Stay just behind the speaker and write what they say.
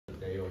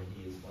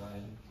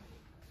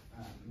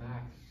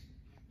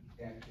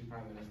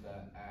Prime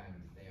Minister and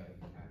they are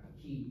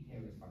key in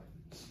responding.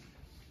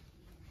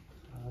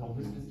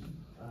 Opposition?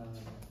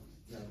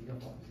 Yeah, leader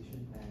of opposition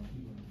and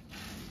Keaton.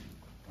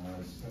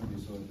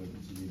 Sthembiso,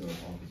 deputy leader of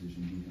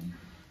opposition, Keaton.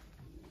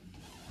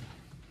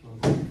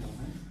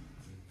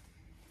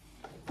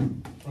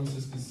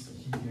 Franciscus,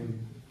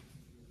 Keaton.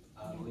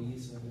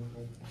 Oyisa,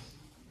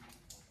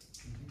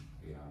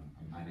 Yeah,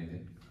 I'm Anele.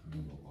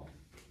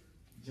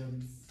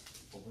 James,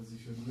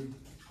 opposition with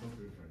no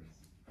preference.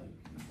 Thank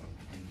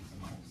you so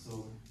much. So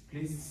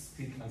please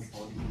speak as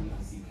audibly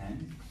as you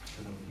can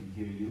so that we can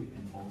hear you,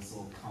 and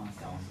also count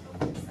down so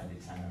that we can start the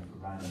timer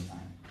right on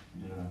time.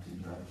 You don't have to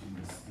interrupt you in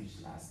your speech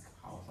to ask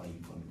how far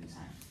you've gone with the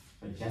time.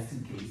 But just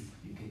in case,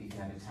 if you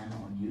have a timer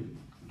on you,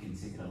 we can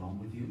take it along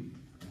with you,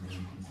 and then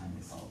you can time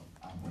yourself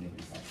whenever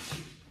you start to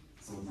speak.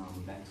 So now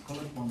we'd like to call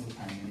upon the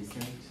Prime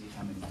Minister to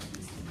come and back to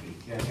this debate.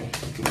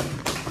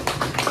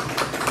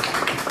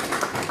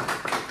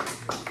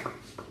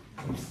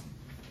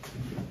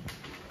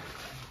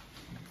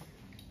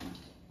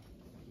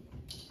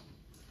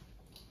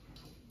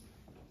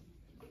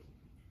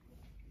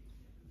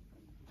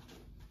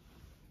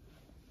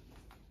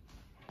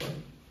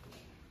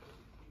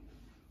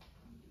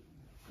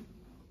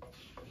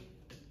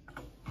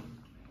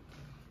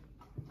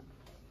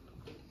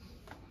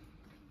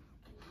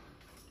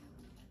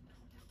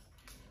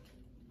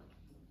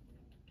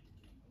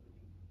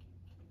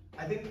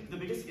 I think the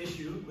biggest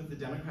issue with the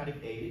democratic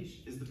age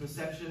is the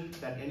perception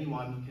that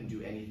anyone can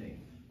do anything.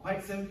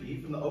 Quite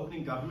simply, from the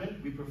opening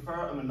government, we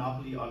prefer a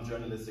monopoly on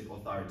journalistic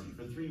authority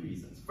for three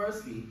reasons.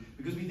 Firstly,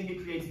 because we think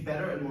it creates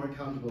better and more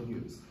accountable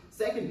news.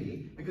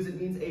 Secondly, because it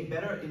means a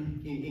better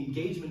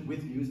engagement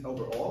with news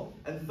overall.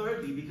 And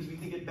thirdly, because we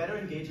think it better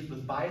engages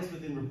with bias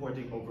within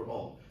reporting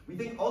overall. We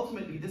think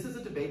ultimately this is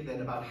a debate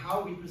then about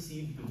how we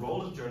perceive the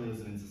role of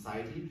journalism in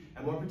society,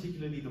 and more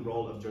particularly the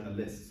role of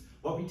journalists.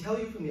 What we tell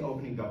you from the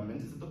opening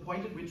government is that the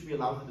point at which we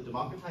allow for the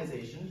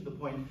democratization, to the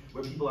point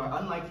where people are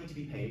unlikely to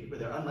be paid, where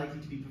they're unlikely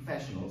to be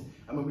professionals,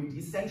 and when we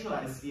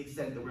decentralize to the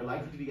extent that we're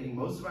likely to be getting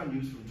most of our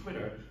news from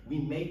Twitter, we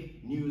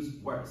make news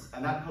worse.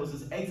 And that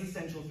poses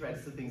existential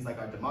threats to things like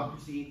our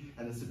democracy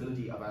and the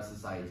stability of our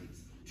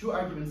societies. Two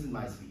arguments in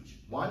my speech.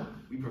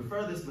 One, we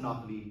prefer this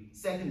monopoly.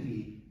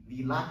 Secondly,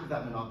 the lack of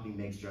that monopoly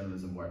makes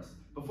journalism worse.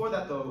 Before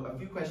that though, a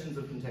few questions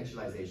of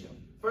contextualization.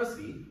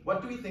 Firstly,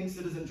 what do we think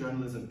citizen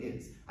journalism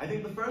is? I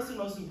think the first and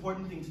most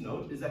important thing to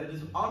note is that it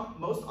is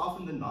most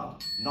often than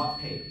not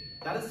paid.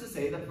 That is to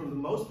say that for the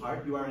most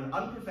part, you are an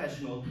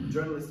unprofessional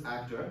journalist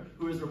actor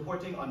who is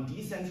reporting on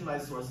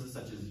decentralized sources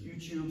such as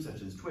YouTube,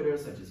 such as Twitter,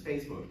 such as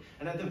Facebook.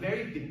 And at the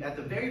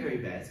very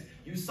best,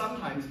 you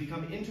sometimes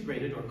become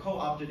integrated or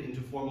co-opted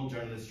into formal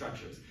journalist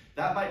structures.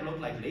 That might look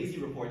like lazy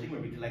reporting,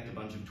 where we collect a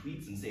bunch of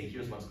tweets and say,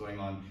 here's what's going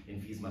on in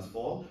Fees Must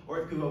Fall. Or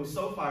it could go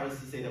so far as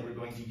to say that we're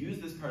going to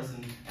use this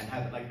person and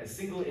have like a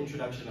single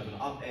introduction of an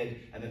op-ed,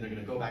 and then they're going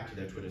to go back to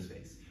their Twitter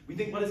space. We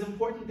think what is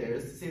important there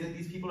is to say that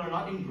these people are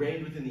not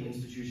ingrained within the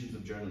institutions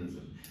of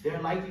journalism. They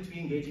are likely to be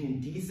engaging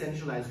in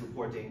decentralized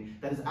reporting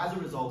that is, as a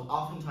result,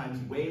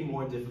 oftentimes way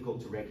more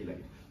difficult to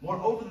regulate.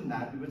 Moreover than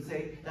that, we would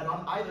say that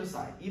on either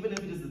side, even if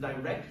it is the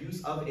direct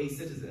use of a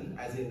citizen,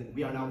 as in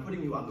we are now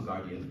putting you on The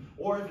Guardian,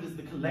 or if it is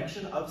the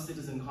collection of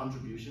citizen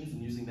contributions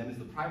and using them as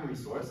the primary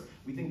source,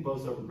 we think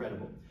both are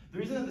regrettable. The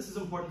reason that this is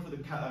important for the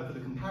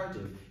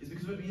comparative is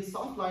because it would be a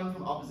soft line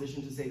from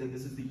opposition to say that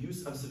this is the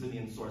use of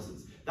civilian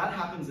sources. That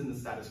happens in the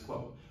status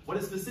quo. What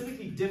is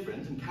specifically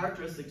different and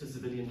characteristic to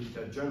civilian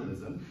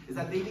journalism is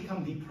that they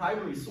become the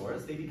primary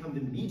source, they become the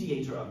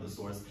mediator of the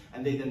source,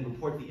 and they then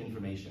report the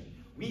information.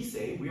 We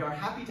say we are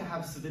happy to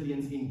have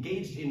civilians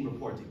engaged in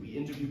reporting. We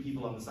interview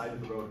people on the side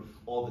of the road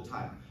all the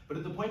time. But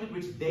at the point at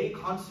which they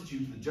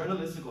constitute the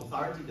journalistic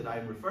authority that I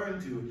am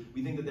referring to,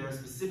 we think that there are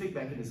specific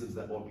mechanisms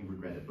that won't be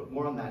regretted. But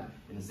more on that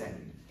in a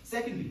second.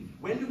 Secondly,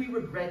 when do we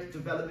regret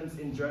developments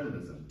in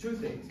journalism? Two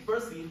things.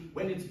 Firstly,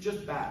 when it's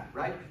just bad,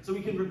 right? So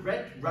we can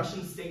regret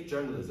Russian state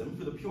journalism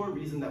for the pure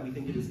reason that we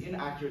think it is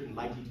inaccurate and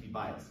likely to be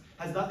biased.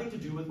 Has nothing to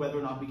do with whether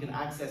or not we can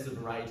access a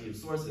variety of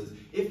sources.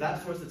 If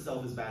that source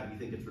itself is bad, we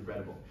think it's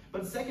regrettable.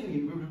 But secondly,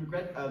 we would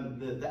regret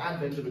the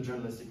advent of a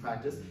journalistic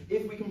practice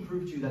if we can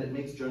prove to you that it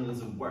makes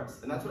journalism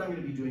worse. And that's what I'm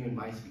going to be doing in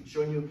my speech,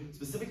 showing you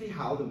specifically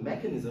how the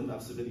mechanism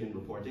of civilian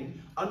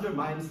reporting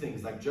undermines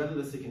things like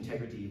journalistic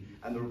integrity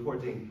and the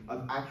reporting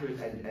of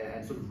accurate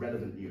and sort of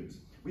relevant news.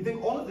 We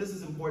think all of this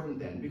is important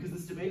then because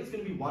this debate is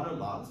going to be won or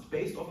lost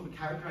based off of a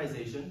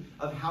characterization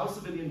of how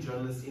civilian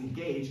journalists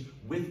engage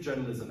with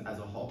journalism as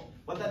a whole.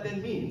 What that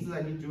then means is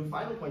I need to do a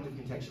final point of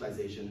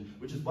contextualization,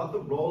 which is what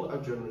the role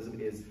of journalism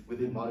is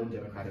within modern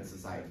democratic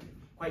society.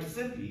 Quite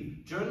simply,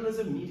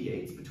 journalism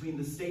mediates between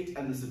the state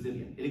and the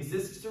civilian. It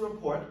exists to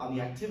report on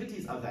the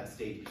activities of that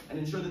state and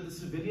ensure that the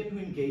civilian who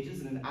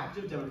engages in an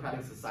active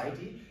democratic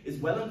society is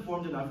well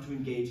informed enough to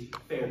engage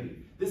fairly.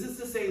 This is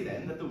to say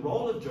then that the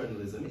role of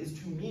journalism is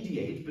to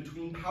mediate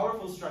between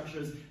powerful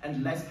structures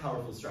and less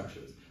powerful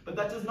structures. But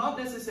that does not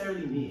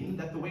necessarily mean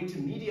that the way to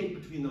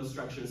mediate between those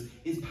structures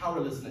is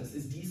powerlessness,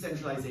 is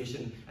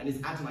decentralization, and is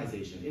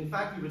atomization. In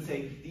fact, we would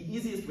say the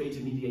easiest way to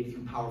mediate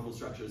through powerful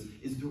structures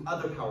is through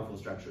other powerful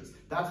structures.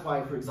 That's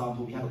why, for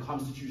example, we have a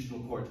constitutional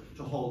court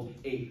to hold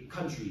a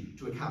country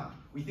to account.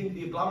 We think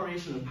the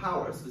agglomeration of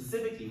power,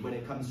 specifically when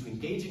it comes to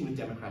engaging with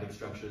democratic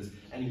structures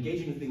and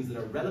engaging with things that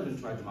are relevant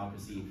to our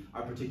democracy,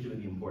 are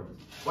particularly important.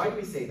 Why do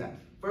we say that?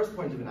 First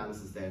point of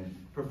analysis then,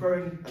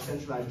 preferring a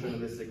centralized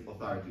journalistic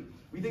authority.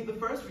 We think the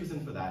first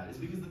reason for that is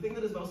because the thing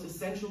that is most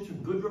essential to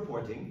good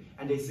reporting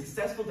and a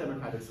successful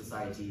democratic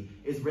society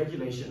is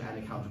regulation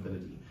and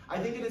accountability. I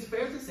think it is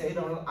fair to say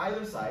that on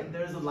either side,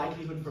 there is a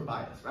likelihood for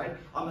bias, right?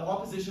 On the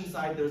opposition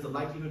side, there is a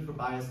likelihood for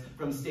bias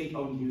from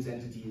state-owned news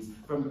entities,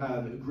 from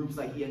groups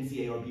like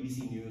ENCA or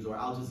BBC News or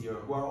Al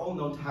Jazeera, who are all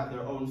known to have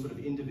their own sort of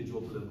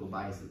individual political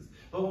biases.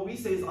 But what we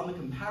say is on the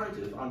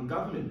comparative, on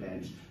government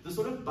bench, the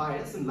sort of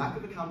bias and lack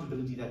of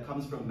accountability that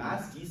comes from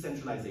mass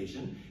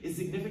decentralization is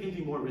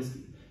significantly more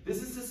risky.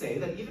 This is to say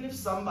that even if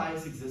some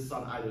bias exists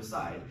on either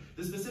side,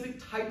 the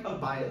specific type of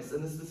bias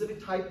and the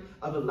specific type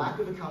of a lack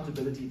of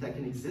accountability that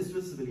can exist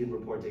with civilian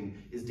reporting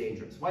is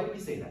dangerous. Why do we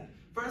say that?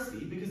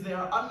 Firstly, because they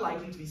are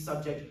unlikely to be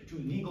subject to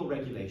legal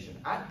regulation.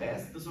 At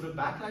best, the sort of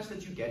backlash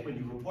that you get when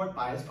you report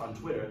bias on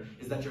Twitter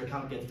is that your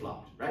account gets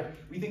blocked, right?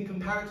 We think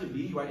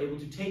comparatively, you are able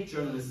to take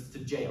journalists to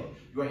jail.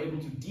 You are able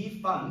to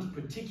defund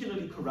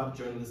particularly corrupt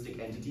journalistic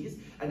entities,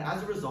 and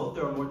as a result,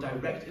 there are more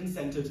direct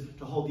incentives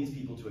to hold these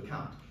people to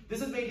account.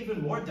 This is made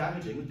even more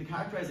damaging with the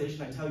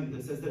characterization I tell you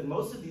that says that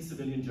most of these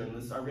civilian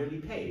journalists are rarely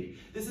paid.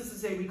 This is to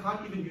say we can't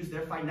even use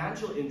their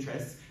financial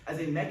interests as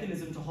a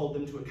mechanism to hold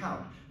them to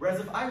account. Whereas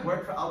if I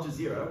work for Al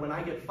Jazeera, when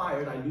I get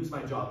fired, I lose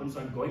my job, and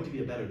so I'm going to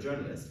be a better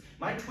journalist.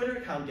 My Twitter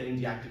account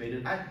getting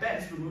deactivated at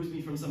best removes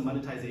me from some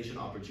monetization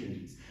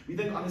opportunities. We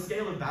think on a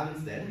scale of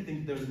balance then, we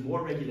think there's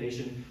more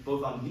regulation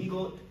both on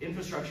legal,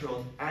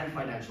 infrastructural, and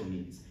financial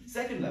means.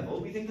 Second level,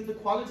 we think that the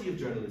quality of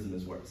journalism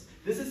is worse.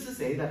 This is to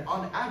say that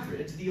on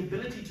average, the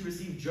ability to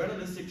receive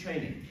journalistic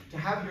training, to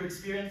have your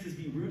experiences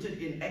be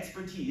rooted in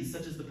expertise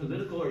such as the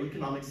political or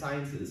economic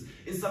sciences,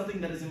 is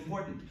something that is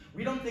important.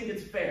 We don't think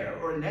it's fair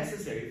or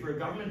necessary for a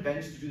government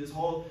bench to do this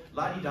whole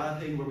la-di-da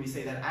thing where we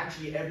say that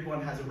actually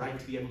everyone has a right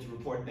to be able to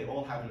report, they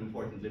all have an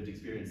important lived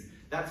experience.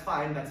 That's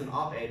fine, that's an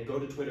op-ed, go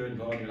to Twitter and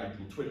go on your like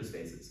little Twitter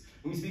spaces.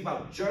 When we speak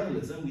about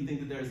journalism, we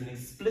think that there is an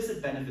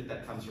explicit benefit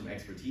that comes from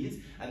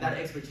expertise, and that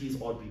expertise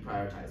ought to be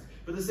prioritized.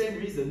 For the same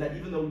reason that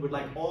even though we would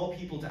like all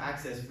people to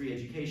access free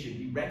education,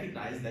 we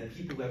recognize that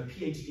people who have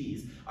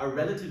PhDs are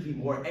relatively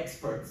more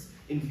experts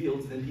in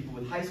fields than people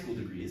with high school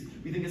degrees.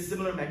 We think a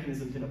similar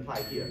mechanism can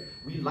apply here.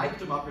 We like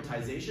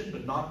democratization,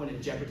 but not when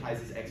it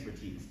jeopardizes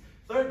expertise.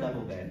 Third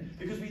level then,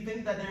 because we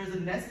think that there is a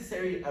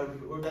necessary,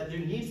 or that there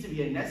needs to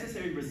be a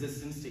necessary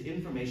resistance to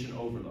information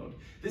overload.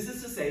 This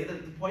is to say that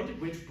at the point at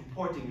which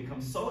reporting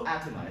becomes so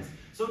atomized,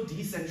 so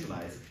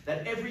decentralized,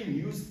 that every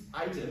news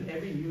item,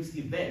 every news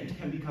event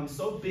can become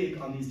so big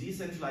on these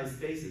decentralized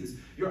spaces,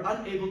 you're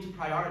unable to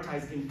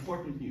prioritize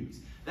important news.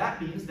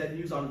 That means that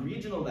news on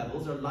regional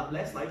levels are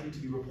less likely to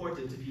be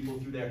reported to people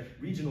through their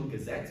regional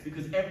gazettes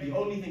because the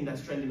only thing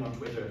that's trending on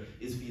Twitter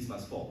is fees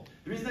must fall.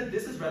 The reason that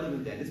this is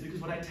relevant then is because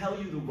what I tell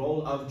you the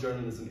role of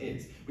journalism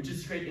is, which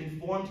is to create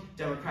informed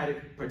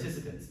democratic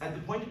participants. At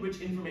the point at which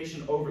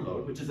information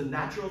overload, which is a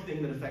natural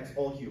thing that affects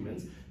all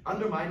humans,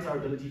 undermines our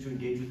ability to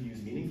engage with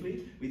news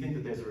meaningfully, we think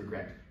that there's a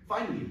regret.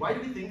 Finally, why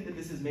do we think that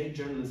this has made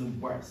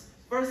journalism worse?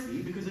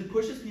 Firstly, because it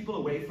pushes people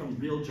away from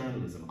real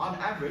journalism. On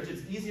average,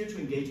 it's easier to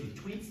engage with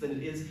tweets than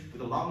it is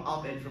with a long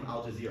op-ed from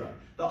Al Jazeera.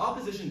 The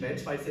opposition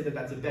bench might say that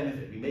that's a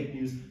benefit. We make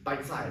news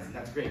bite-sized, and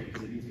that's great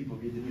because it means people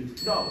read the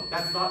news. No,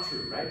 that's not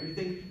true, right? We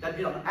think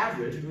that on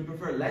average, we would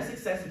prefer less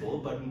accessible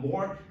but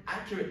more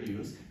accurate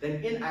news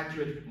than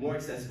inaccurate, more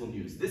accessible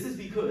news. This is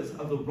because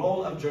of the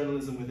role of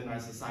journalism within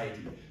our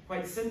society.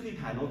 Quite simply,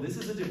 panel, this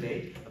is a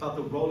debate about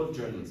the role of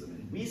journalism.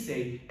 And we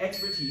say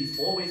expertise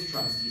always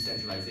trumps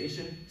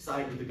decentralization,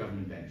 side with the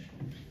government bench.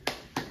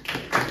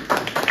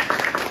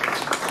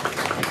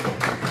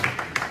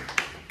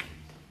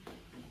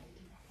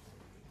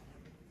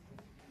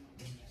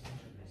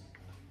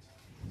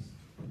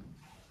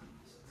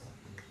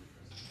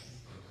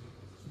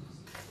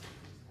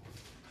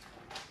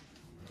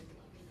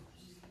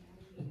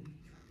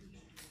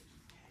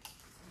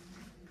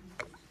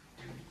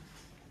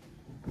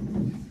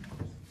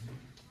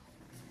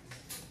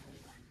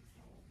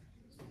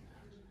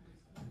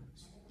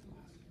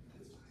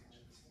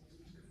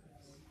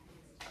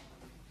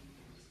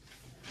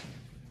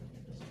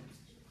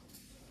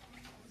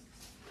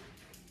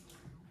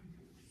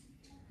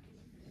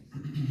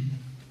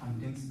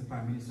 Thanks to the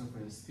Prime Minister for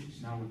his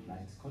speech. Now we'd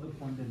like to call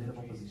upon the leader of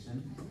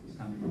opposition to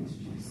come and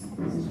introduce the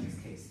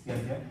opposition's case. Yeah.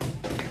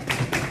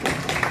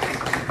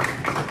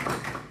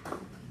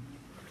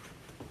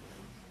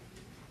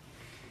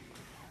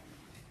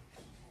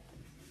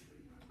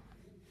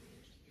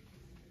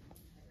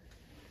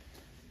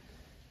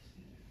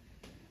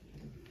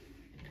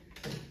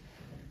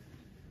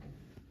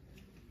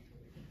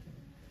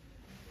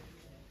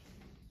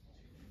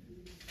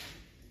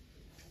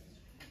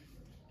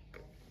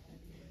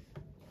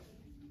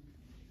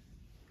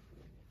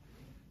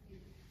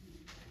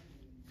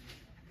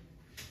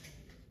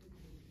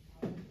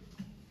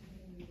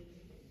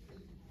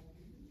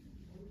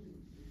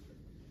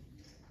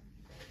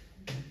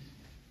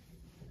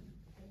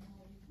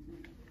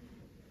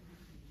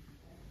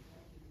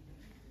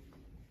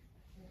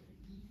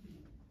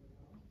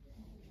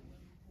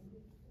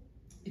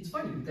 It's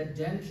funny that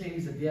Dan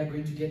claims that they are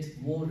going to get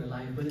more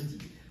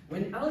reliability.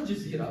 When Al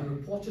Jazeera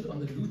reported on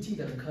the looting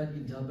that occurred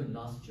in Durban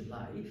last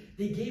July,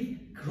 they gave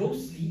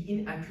grossly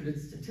inaccurate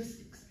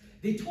statistics.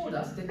 They told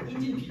us that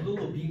Indian people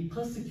were being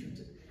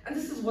persecuted. And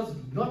this was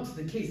not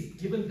the case,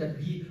 given that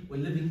we were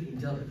living in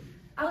Durban.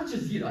 Al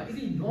Jazeera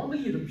is a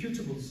normally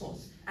reputable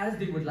source, as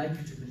they would like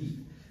you to believe.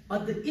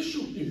 But the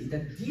issue is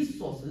that these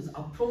sources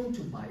are prone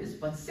to bias,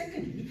 but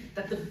secondly,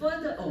 that the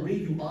further away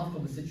you are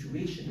from a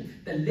situation,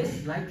 the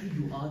less likely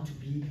you are to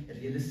be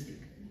realistic.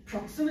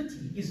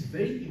 Proximity is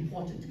very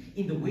important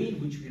in the way in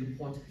which we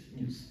report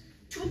news.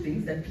 Two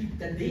things that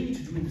they need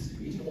to do in this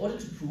debate in order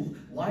to prove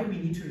why we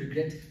need to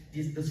regret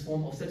this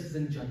form of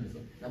citizen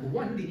journalism. Number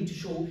one, they need to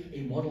show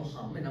a moral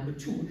harm, and number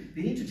two,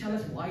 they need to tell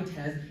us why it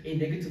has a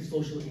negative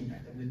social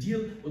impact, and we'll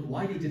deal with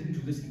why they didn't do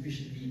this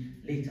efficiently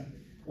later.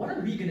 What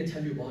are we going to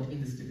tell you about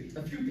in this debate?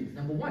 A few things.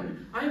 Number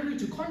one, I'm going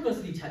to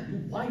conversely tell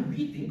you why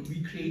we think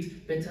we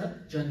create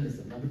better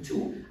journalism. Number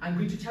two, I'm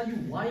going to tell you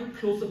why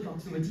closer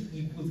proximity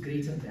equals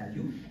greater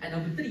value. And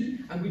number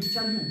three, I'm going to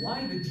tell you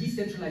why the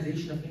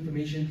decentralization of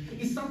information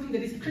is something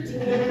that is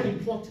critically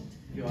important.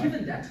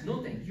 Given that,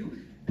 no thank you,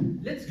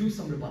 let's do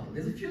some rebuttal.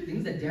 There's a few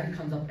things that Dan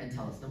comes up and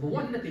tells us. Number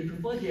one, that they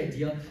prefer the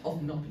idea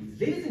of monopolies.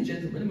 Ladies and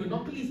gentlemen,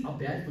 monopolies are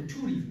bad for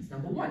two reasons.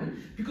 Number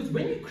one, because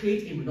when you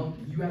create a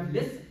monopoly, you have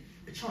less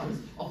chance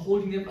of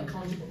holding them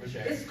accountable.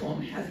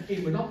 Eskom has a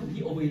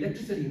monopoly over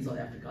electricity in South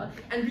Africa,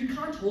 and we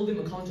can't hold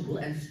them accountable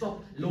and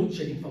stop load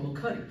shedding from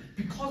occurring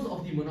because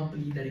of the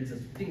monopoly that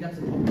exists. I think that's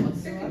a problem. But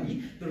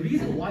secondly, the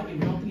reason why a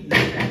monopoly is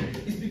bad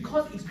is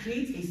because it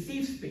creates a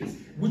safe space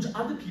which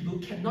other people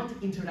cannot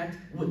interact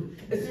with,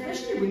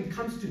 especially when it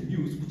comes to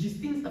news, which is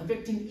things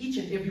affecting each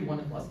and every one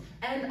of us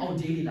and our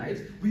daily lives.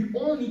 We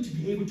all need to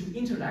be able to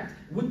interact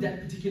with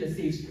that particular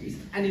safe space,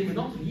 and a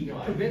monopoly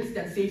prevents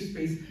that safe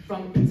space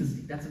from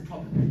existing. That's a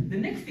problem. The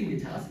next thing they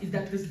tell us is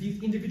that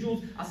these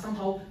individuals are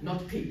somehow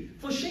not paid.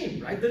 For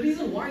shame, right? The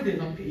reason why they're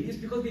not paid is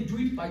because they do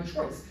it by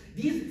choice.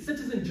 These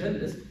citizen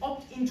journalists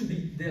opt into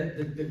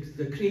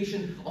the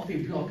creation of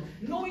a blog,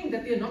 knowing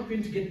that they're not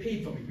going to get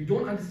paid from it. We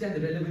don't understand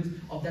the relevance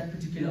of that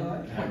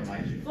particular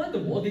point.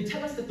 Furthermore, they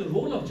tell us that the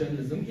role of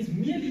journalism is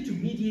merely to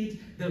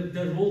mediate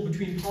the role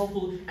between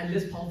powerful and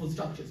less powerful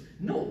structures.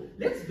 No,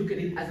 let's look at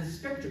it as a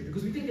spectrum,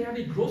 because we think they have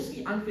a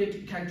grossly unfair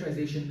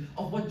characterization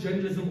of what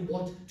journalism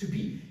ought to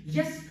be.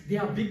 Yes,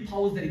 there are big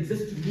powers that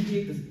exist to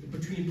mediate this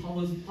between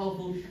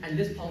powerful and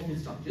less powerful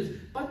structures,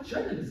 but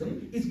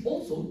journalism is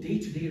also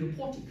day-to-day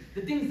reporting.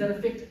 The things that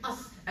affect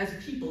us as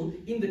people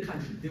in the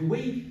country, the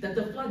way that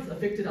the floods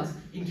affected us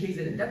in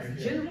KZN.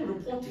 That's general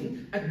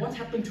reporting at what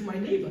happened to my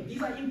neighbor.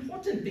 These are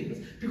important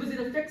things because it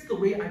affects the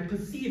way I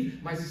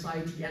perceive my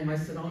society and my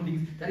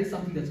surroundings. That is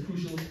something that's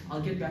crucial.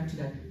 I'll get back to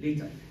that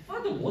later.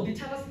 Furthermore, they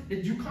tell us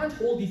that you can't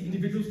hold these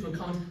individuals to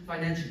account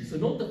financially. So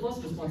note the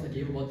first response I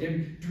gave about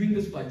them doing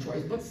this by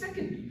choice. But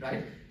secondly,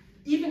 right,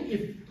 even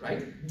if,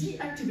 right,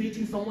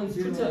 deactivating someone's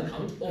Twitter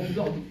account or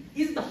blog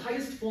is the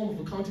highest form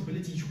of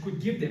accountability you could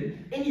give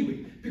them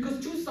anyway.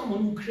 Because to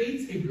someone who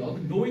creates a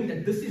blog, knowing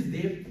that this is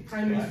their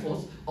primary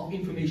source of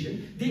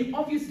information, they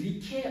obviously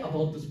care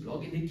about this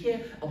blog and they care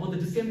about the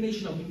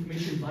dissemination of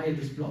information via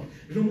this blog.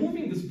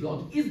 Removing this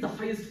blog is the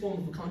highest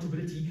form of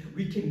accountability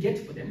we can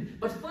get for them.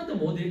 But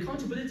furthermore, the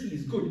accountability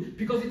is good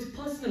because it's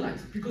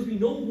personalized, because we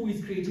know who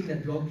is creating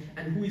that blog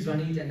and who is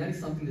running it, and that is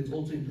something that's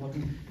also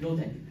important. No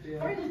thank you.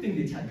 Final thing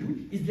they tell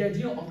you is the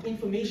idea of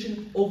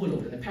information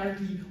overload, and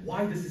apparently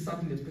why this is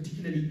something that's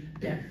particularly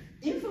bad.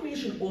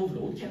 Information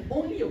overload can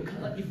only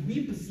occur if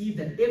we perceive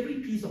that every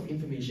piece of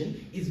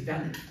information is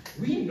valid.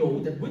 We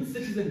know that with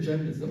citizen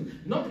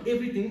journalism, not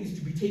everything is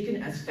to be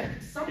taken as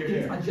fact. Some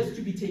things are just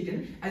to be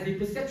taken as a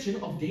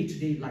perception of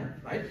day-to-day life,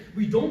 right?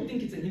 We don't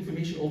think it's an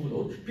information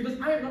overload because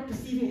I am not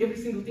perceiving every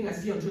single thing I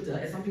see on Twitter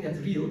as something that's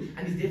real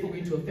and is therefore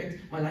going to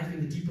affect my life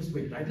in the deepest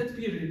way, right? Let's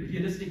be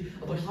realistic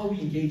about how we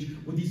engage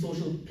with these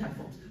social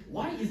platforms.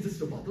 Why is this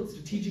rebuttal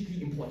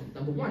strategically important?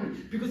 Number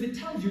one, because it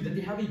tells you that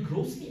they have a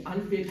grossly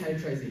unfair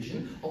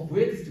characterization of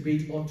where this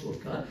debate ought to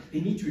occur. They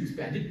need to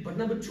expand it. But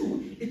number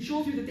two, it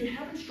shows you that they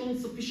haven't shown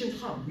sufficient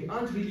harm. We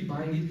aren't really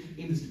buying it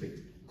in this debate.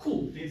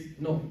 Cool. Please.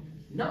 No.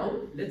 Now,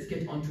 let's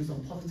get on to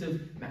some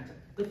positive matter.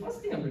 The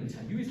first thing I'm going to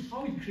tell you is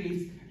how it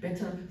creates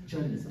better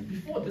journalism.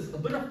 Before this, a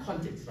bit of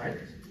context, right?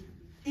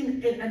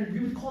 And we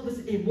would call this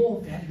a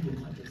more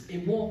valuable context, a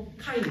more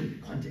kind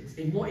context,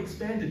 a more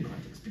expanded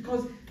context,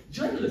 because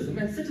journalism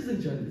and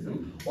citizen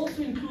journalism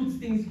also includes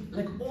things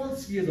like all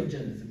spheres of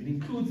journalism. It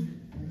includes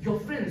your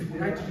friends who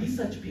write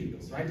research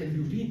papers, right, and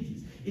you read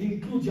these. It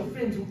includes your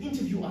friends who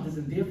interview others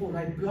and therefore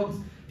write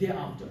blogs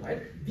thereafter,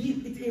 right?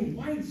 It's a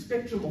wide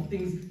spectrum of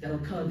things that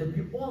occur that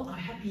we all are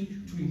happy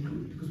to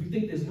include because we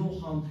think there's no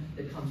harm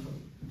that comes from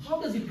it.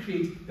 How does it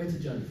create better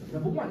journalism?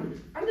 Number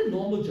one, under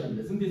normal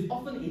journalism, there's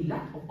often a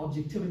lack of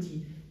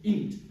objectivity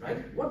in it,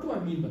 right? What do I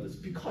mean by this?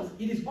 Because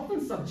it is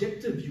often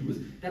subjective views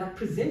that are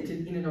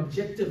presented in an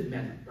objective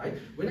manner, right?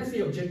 When I say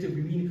objective,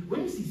 we mean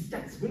when we see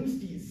stats, when we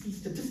see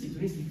statistics,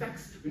 when we see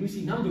facts, when we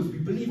see numbers, we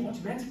believe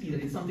automatically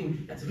that it's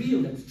something that's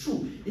real, that's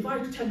true. If I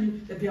were to tell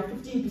you that there are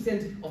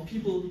 15% of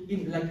people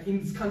in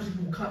this country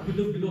who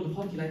live below the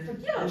poverty line, it's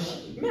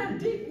like, yeah, man,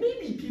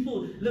 maybe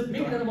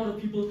that amount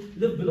of people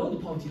live below the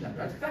poverty line,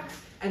 right?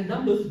 Facts and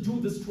numbers do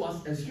this to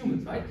us as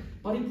humans, right?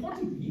 But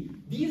importantly,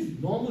 these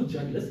normal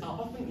journalists are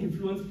often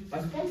influenced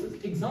by sponsors.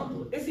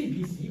 Example,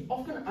 SABC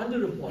often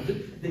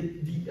underreported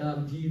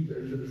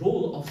the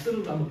role of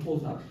Cyril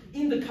Ramaphosa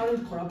in the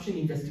current corruption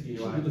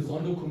investigation with the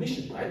Zondo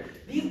Commission, right?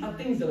 These are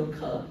things that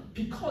occur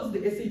because the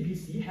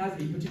SABC has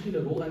a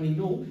particular role and they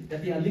know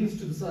that there are links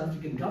to the South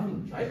African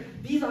government, right?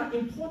 These are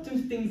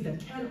important things that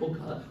can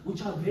occur,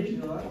 which are very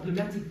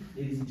problematic,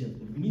 ladies and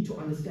gentlemen. We need to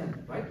understand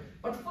that, right?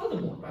 But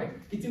furthermore, right,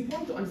 it's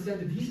important to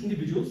understand that these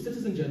individuals,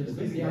 citizen journalists,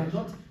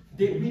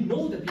 we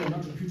know that they are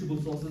not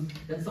reputable sources.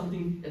 That's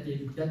something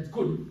that's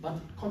good, but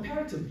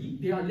comparatively,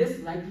 they are less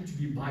likely to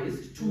be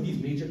biased to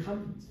these major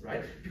companies,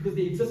 right? Because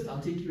they exist,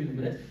 I'll take you in a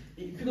minute,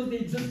 because they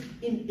exist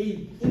in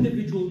a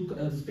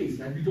individual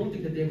space, and we don't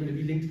think that they're going to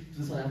be linked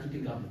to the South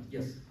African government.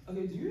 Yes?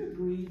 Okay, do you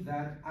agree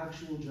that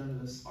actual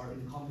journalists are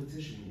in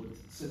competition with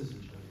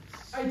citizen journalists?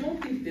 I don't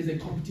think there's a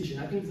competition.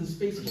 I think there's a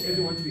space for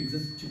everyone to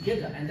exist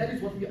together, and that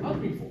is what we're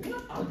arguing for. We're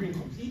not arguing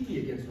completely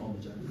against normal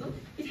journalism.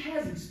 It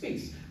has its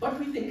space, but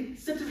we think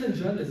citizen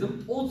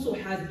journalism also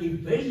has a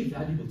very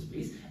valuable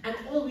space, and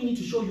all we need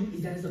to show you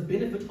is that it's a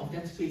benefit of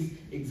that space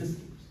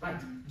existing. Right?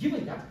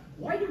 Given that,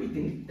 why do we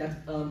think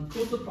that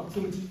closer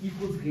proximity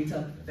equals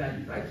greater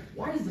value? Right?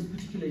 Why is this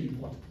particularly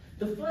important?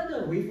 The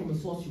further away from a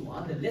source you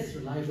are, the less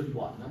reliable you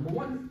are. Number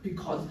one,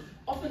 because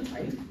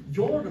oftentimes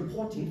your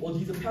reporting or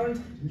these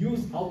apparent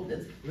news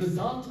outlets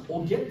result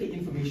or get the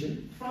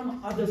information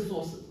from other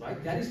sources,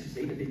 right? That is to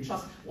say that they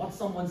trust what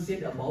someone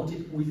said about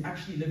it who is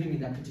actually living in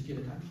that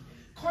particular country.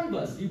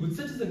 Conversely, with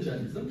citizen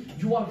journalism,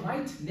 you are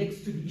right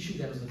next to the issue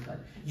that has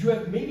occurred. You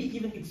have maybe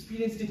even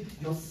experienced it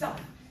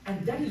yourself.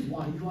 And that is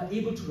why you are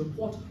able to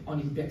report on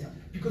it better,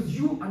 because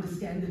you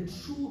understand the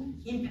true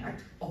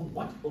impact of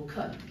what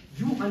occurred.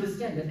 You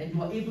understand that, and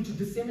you are able to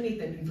disseminate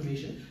that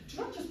information to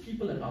not just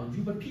people around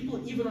you, but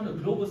people even on a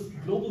global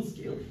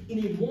scale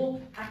in a more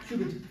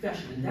accurate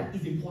fashion. And that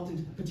is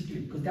important,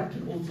 particularly because that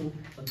can also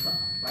occur,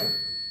 right?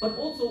 But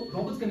also,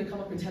 Robert's going to come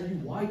up and tell you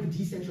why the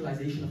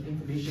decentralization of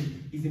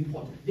information is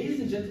important.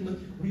 Ladies and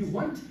gentlemen, we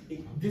want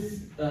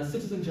this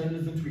citizen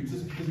journalism to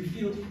exist because we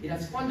feel it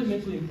has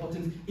fundamental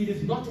importance. It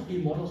is not a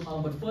moral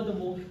harm, but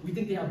furthermore, we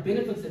think there are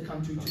benefits that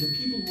come to the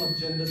people who are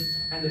journalists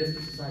and the rest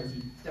of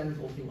society. Stand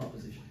with all female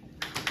opposition.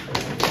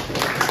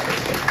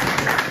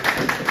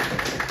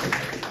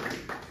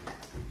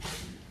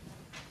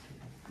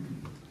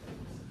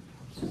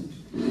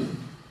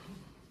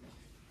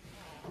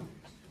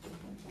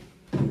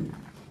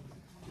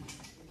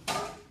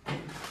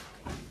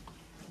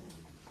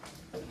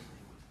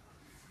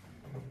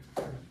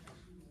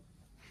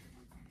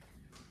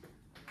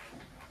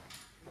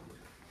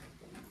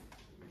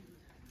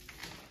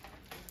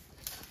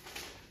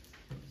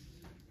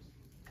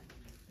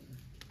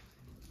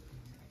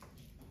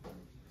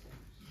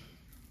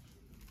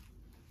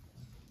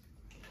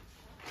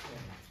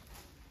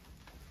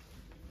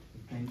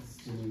 Thanks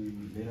to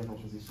the leader of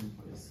opposition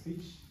for your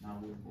speech. Now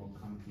we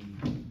welcome the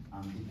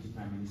Deputy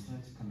Prime Minister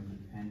to come and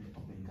defend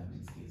of the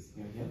government's case.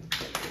 Here.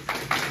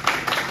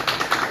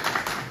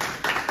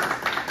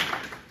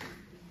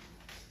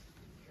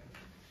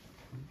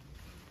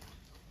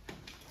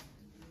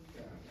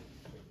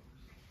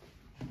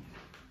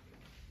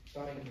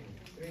 Starting in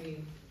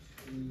 3,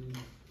 2,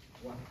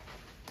 1.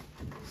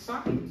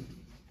 Second,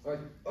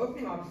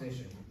 opening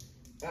opposition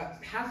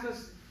has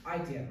this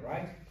idea,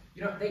 right?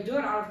 You know, they do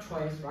it out of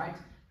choice, right?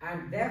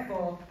 And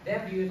therefore,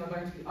 their views are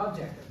going to be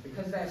objective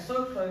because they're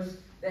so close.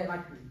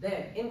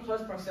 They're in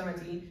close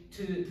proximity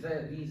to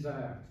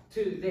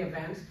the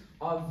events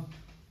of,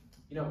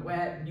 you know,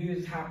 where news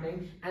is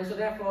happening, and so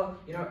therefore,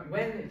 you know,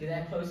 when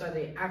they're closer,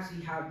 they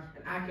actually have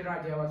an accurate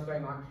idea of what's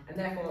going on, and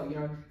therefore, you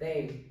know,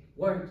 they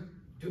won't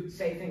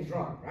say things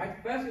wrong, right?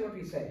 Firstly, what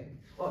we say,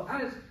 well,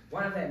 that is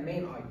one of their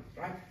main arguments,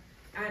 right?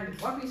 And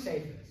what we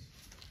say to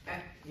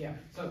this,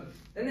 so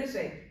then they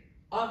say,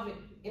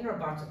 in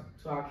rebuttal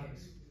to our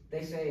case,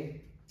 they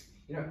say,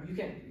 you know,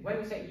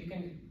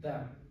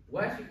 the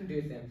worst you can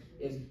do to them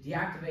is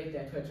deactivate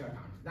their Twitter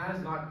account. That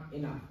is not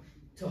enough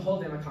to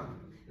hold them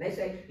accountable. And they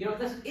say, you know,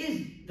 this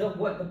is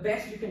the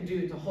best you can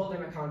do to hold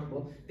them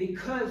accountable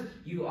because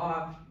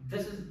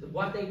this is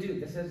what they do.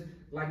 This is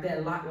like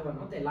their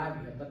not their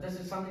livelihood, but this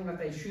is something that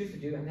they choose to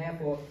do, and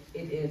therefore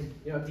it is,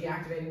 you know,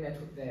 deactivating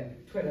their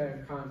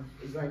Twitter account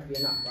is going to be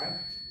enough, right?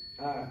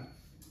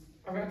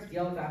 I'm going to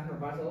deal with that in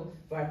rebuttal,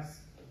 but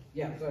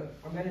yeah, so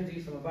I'm going to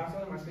do some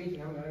rebuttal in my speech,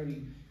 and I'm going to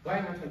be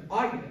going into an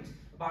argument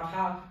about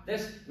how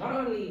this not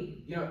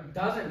only, you know,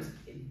 doesn't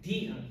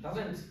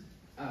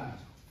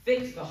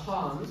fix the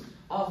harms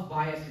of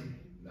bias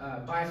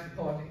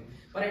reporting,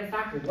 but in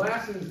fact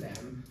worsens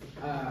them.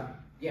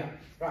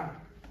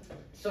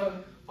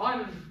 So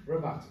on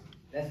rebuttal,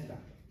 let's do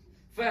that.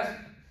 First,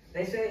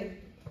 they say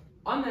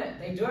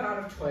they do it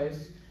out of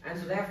choice, and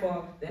so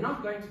therefore they're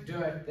not going to do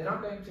it. They're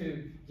not going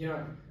to,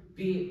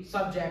 be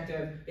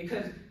subjective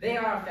because they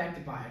are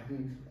affected by it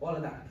and all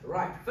of that.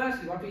 Right.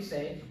 Firstly, what we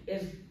say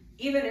is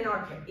even in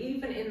that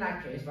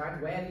case, right,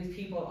 where these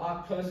people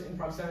are close in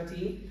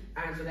proximity,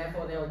 and so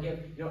therefore they'll give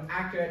an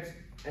accurate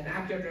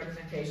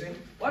representation.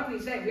 What we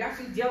say, we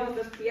actually deal with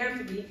this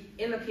preemptively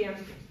in the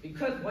preemptive case,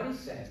 because what he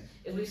says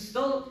is we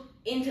still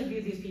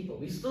interview these people.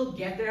 We still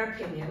get their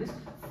opinions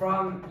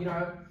from,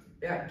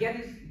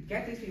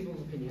 get these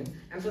people's opinions,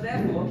 and so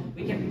therefore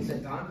we can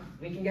sit down,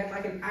 we can get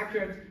like an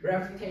accurate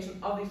representation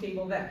of these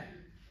people there.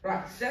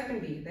 Right.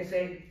 Secondly, they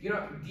say,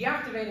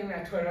 deactivating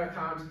their Twitter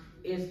account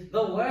is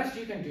the worst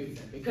you can do to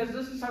them, because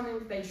this is something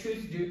that they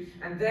choose to do,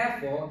 and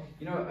therefore,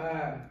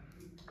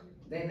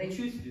 they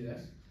choose to do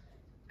this,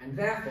 and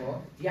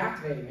therefore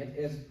deactivating it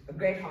is a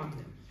great harm to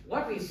them.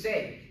 What we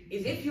say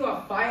is if you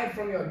are fired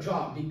from your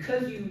job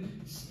because you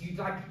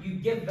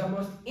give the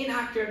most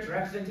inaccurate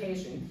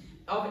representation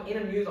in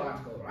a news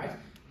article, right?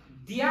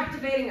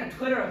 Deactivating a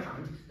Twitter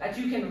account that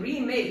you can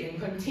remake and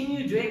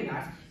continue doing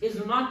that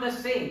is not the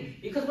same,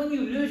 because when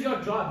you lose your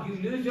job, you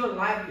lose your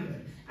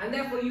livelihood, and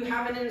therefore you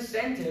have an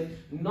incentive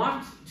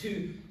not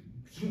to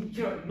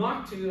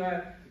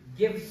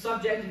give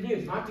subjective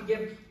news, not to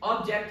give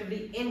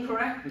objectively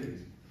incorrect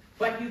news.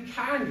 But you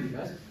can do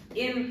this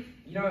in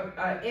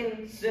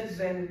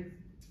citizen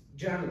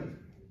journalism,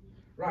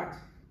 right?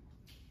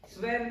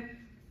 So then,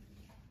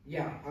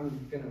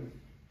 I'm gonna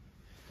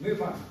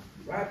move on,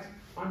 right,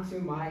 onto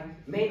my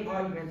main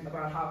argument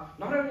about how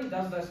not only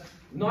does this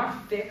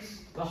not fix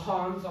the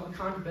harms of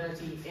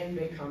accountability in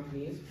big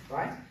companies,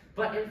 right,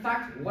 but in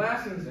fact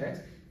worsens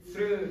it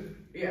through,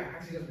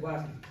 actually just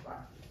worsens it,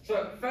 right?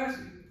 So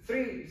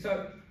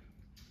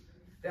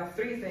there are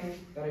three things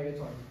that are here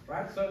talking about,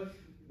 right? So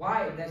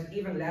why there's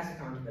even less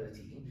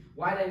accountability,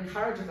 why it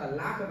encourages a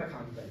lack of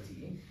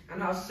accountability,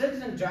 and how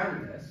citizen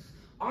journalists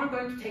aren't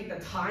going to take the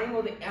time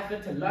or the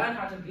effort to learn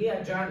how to be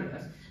a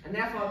journalist, and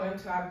therefore are going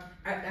to have,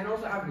 and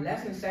also have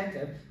less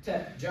incentive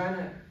to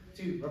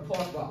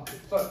report well.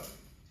 So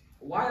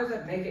why does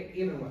that make it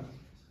even worse?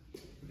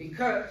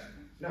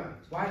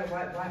 Why does it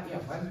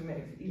make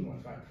it even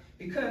worse, right?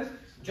 Because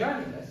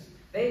journalists,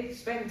 they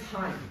spend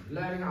time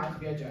learning how to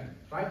be a journalist,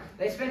 right?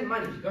 They spend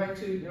money going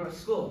to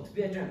school to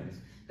be a journalist.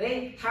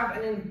 They have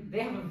a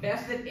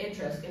vested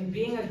interest in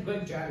being a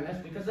good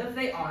journalist, because if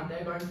they aren't,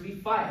 they're going to be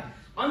fired.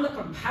 On the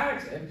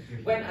comparative,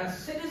 when a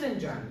citizen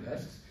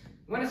journalist,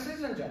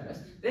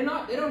 they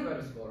don't go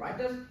to school, right?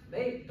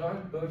 They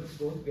don't go to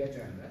school to be a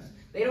journalist.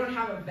 They don't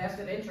have a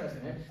vested interest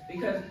in it,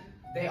 because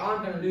they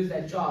aren't going to lose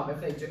their job if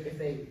they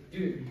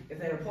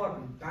report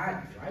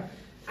badly, right?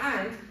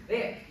 And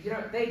they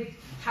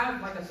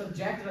have like a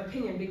subjective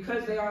opinion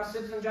because they are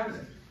citizen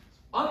journalists.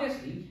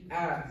 Obviously,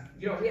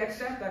 we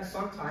accept that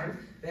sometimes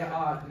there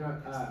are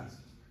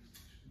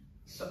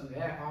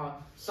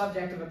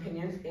subjective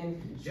opinions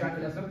in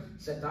journalism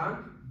set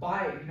down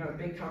by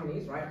big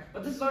companies, right?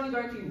 But this is only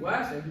going to be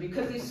worsened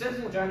because these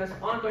citizen journalists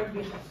aren't going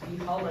to be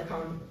held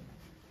accountable.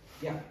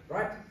 Yeah,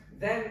 right?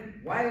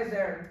 Then why is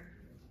there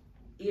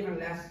even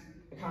less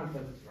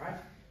accountability, right?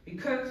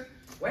 Because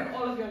when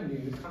all of your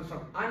news comes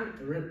from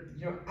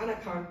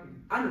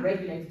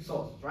unregulated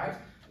sources, right?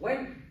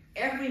 When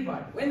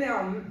there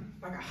are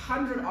like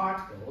 100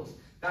 articles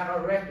that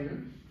are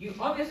written, you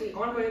obviously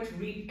aren't going to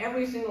read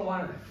every single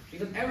one of them,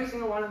 because every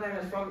single one of them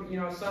is from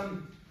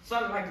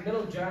some like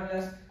little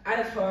journalist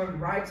at his home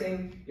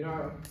writing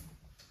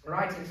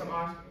some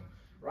article,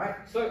 right?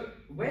 So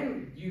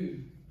when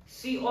you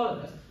see all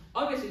of this,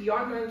 obviously you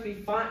aren't going to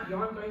be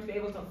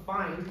able to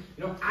find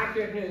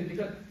accurate news,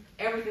 because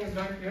everything is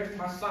going to be written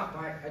by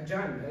a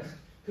journalist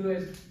who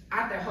is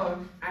at their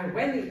home, and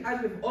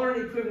as we've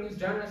already proven, these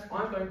journalists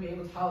aren't going to be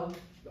held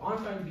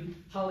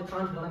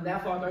accountable, and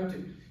therefore are going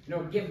to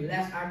give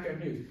less accurate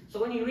news. So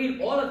when you read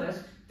all of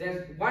this,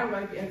 there's one,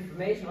 going to be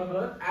information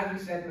overload, as we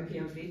said in the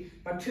PM speech,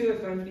 but two,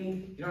 it's going to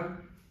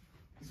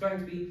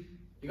be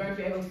you're going to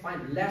be able to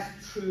find less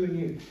true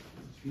news.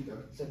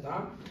 Sit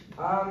down.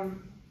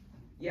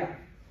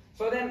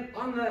 So then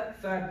on the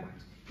third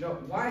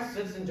point, why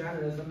citizen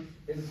journalism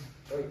is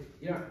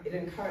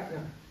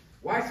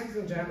why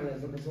citizen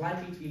journalism is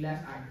likely to be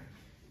less accurate?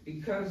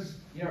 Because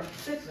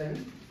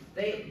citizens,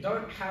 they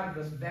don't have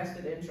this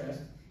vested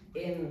interest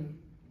in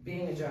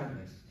being a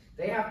journalist.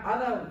 They have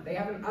another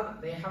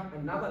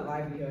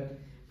livelihood,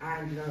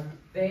 and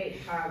they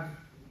have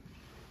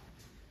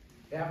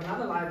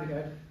another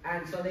livelihood,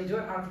 and so they do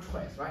it out of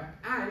choice, right?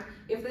 And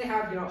if they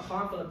have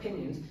harmful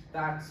opinions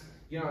that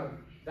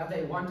that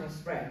they want to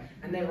spread,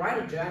 and they write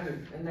an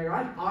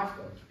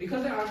article,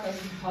 because they aren't going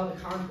to be held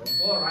accountable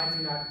for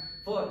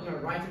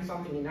writing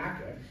something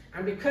inaccurate,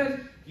 and because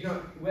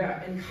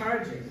we're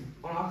encouraging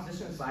on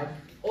opposition side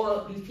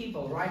all these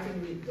people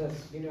writing these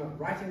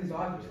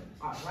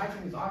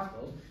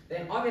articles,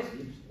 then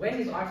obviously when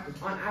these articles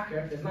aren't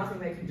accurate, there's nothing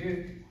they can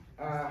do.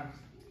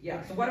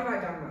 So what have I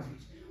done in my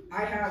speech?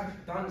 I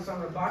have done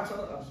some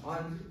rebuttal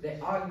on the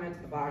argument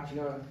about,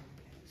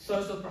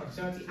 social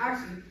proximity.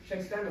 Actually, to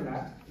extend on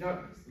that,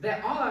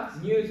 there are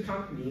news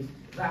companies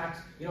that,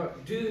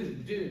 do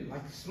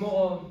like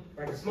small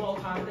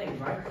kind of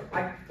things, right?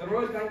 Like the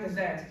Rosebank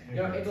Gazette,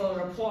 it will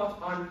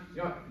report on,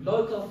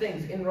 local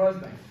things in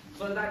Rosebank.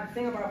 So that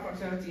thing about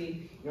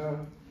proximity,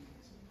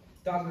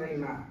 doesn't really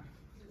matter.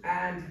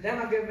 And then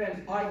I've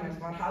given arguments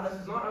about how this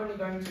is not only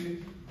going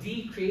to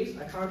decrease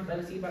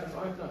accountability, but it's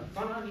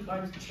not only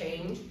going to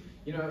change,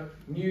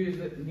 news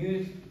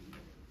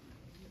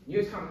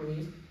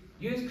companies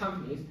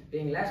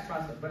being less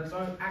trusted, but it's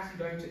actually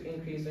going to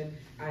increase it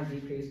and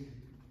decrease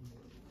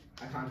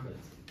accountability.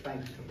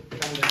 Thank you.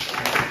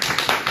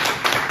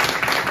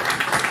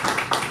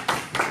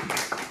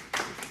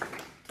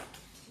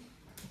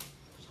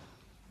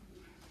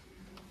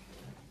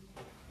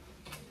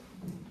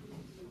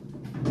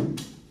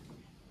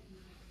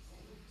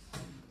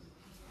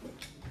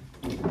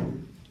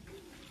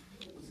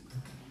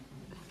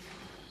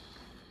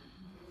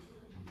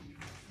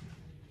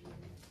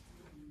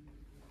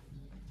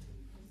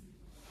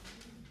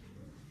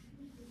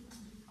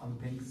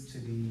 Thanks to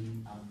the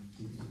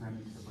Deputy Prime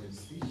Minister for your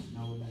speech.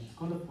 Now I would like to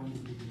call upon the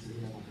Deputy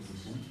Leader of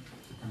Opposition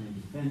to come and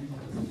defend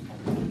opposition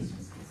candidates.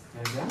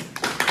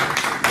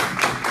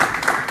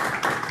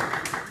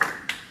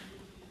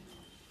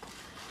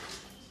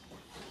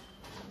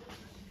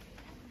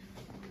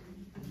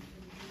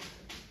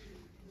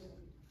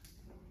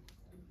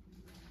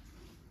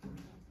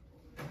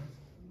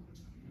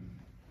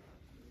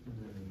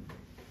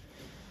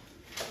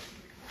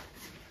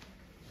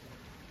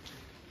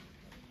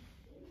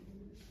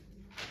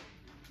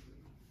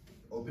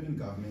 Opening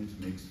government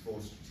makes 4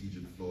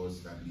 strategic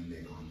flaws that mean they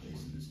can't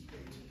place in this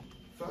debate.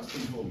 First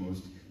and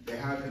foremost, they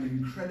have an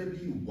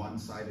incredibly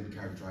one-sided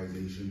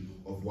characterization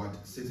of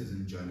what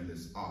citizen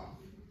journalists are.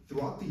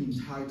 Throughout the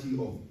entirety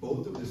of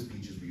both of the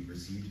speeches we've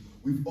received,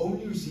 we've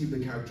only received the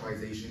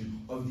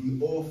characterization of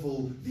the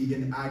awful, the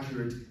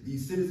inaccurate, the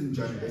citizen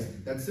journalists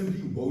that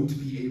simply won't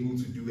be able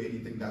to do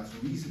anything that's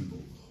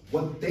reasonable.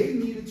 What they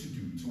needed to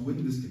do to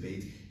win this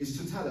debate is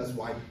to tell us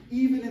why,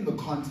 even in the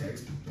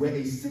context where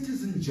a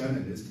citizen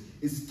journalist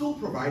is still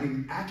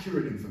providing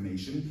accurate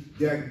information,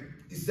 they're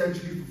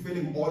essentially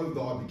fulfilling all of the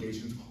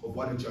obligations of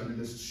what a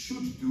journalist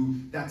should do.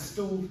 That's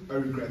still a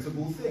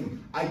regrettable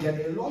thing. I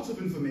get a lot of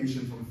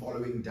information from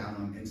following Dan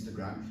on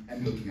Instagram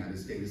and looking at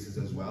his statuses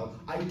as well.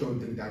 I don't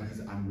think that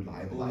he's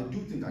unreliable. I do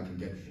think I can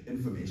get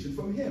information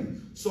from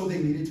him. So they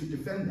needed to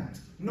defend that.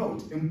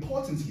 Note,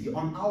 importantly,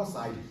 on our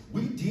side,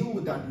 we deal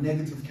with that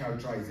negative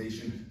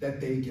characterization that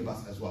they give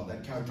us as well.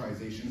 That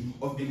characterization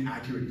of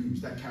inaccurate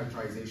news, that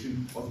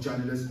characterization of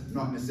journalists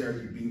not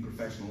necessarily being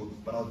professional,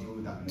 but I'll deal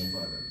with that more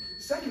further.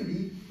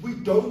 Secondly, we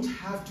don't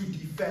have to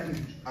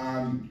defend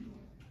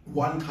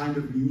one kind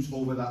of news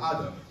over the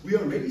other. We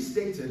already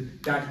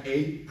stated that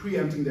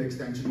preempting the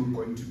extension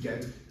we're going to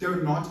get, they're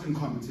not in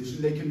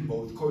competition, they can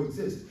both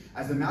coexist.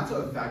 As a matter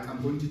of fact,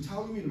 I'm going to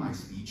tell you in my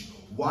speech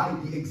why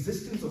the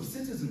existence of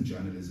citizen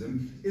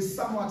journalism is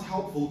somewhat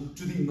helpful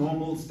to the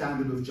normal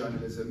standard of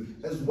journalism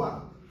as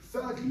well.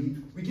 Thirdly,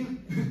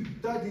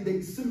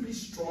 they simply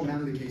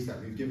strawman the case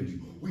that we've given you.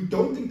 We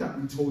don't think that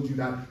we told you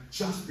that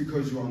just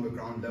because you're on the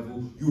ground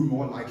level, you're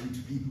more likely to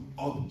be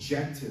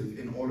objective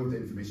in all of the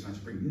information that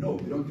you bring. No,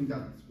 we don't think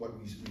that's what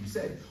we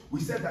said. We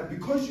said that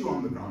because you're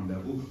on the ground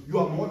level, you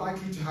are more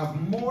likely to have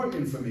more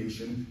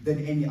information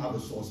than any other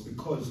source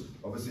because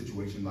of a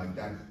situation like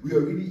that. We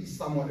already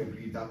somewhat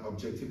agreed that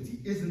objectivity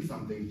isn't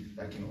something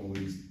that can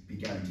always be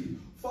guaranteed.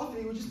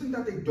 Fourthly, we just think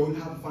that they don't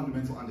have a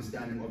fundamental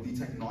understanding of the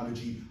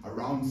technology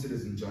around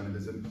citizen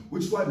journalism,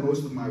 which is why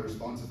most of my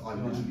responses are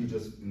literally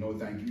just no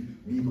thank you,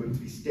 me going to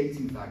be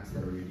stating facts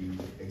that already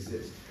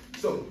exist.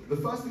 So the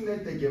first thing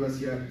that they give us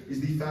here is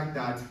the fact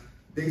that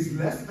there's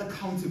less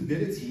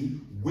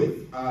accountability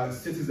with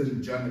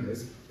citizen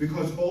journalists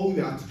because all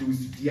you have to do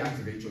is to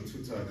deactivate your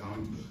Twitter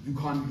account. You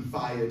can't be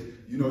fired,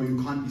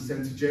 you can't be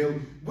sent to jail,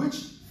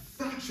 which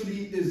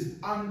factually is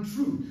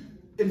untrue.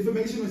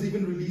 Information was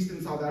even released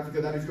in South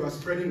Africa that if you are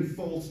spreading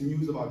false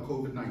news about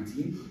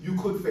COVID-19, you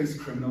could face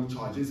criminal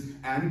charges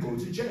and go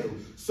to jail.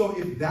 So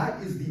if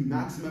that is the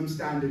maximum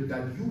standard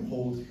that you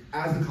hold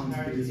as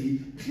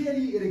accountability,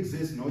 clearly it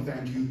exists, no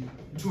thank you,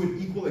 to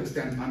an equal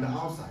extent under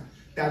our side.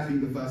 That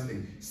being the first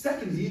thing.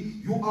 Secondly,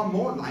 you are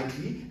more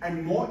likely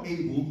and more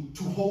able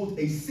to hold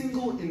a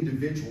single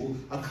individual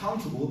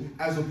accountable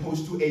as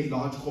opposed to a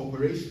large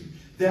corporation.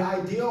 The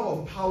idea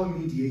of power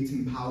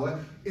mediating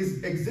power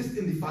exists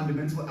in the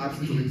fundamental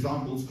absence of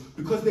examples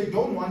because they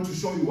don't want to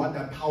show you what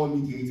that power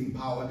mediating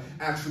power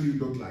actually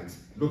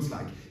looks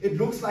like. It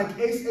looks like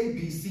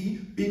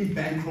SABC being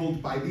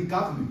bankrolled by the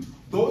government.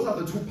 Those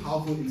are the two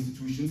powerful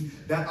institutions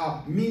that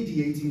are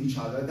mediating each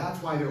other.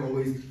 That's why they're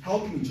always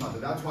helping each other.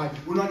 That's why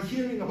we're not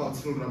hearing about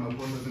Cyril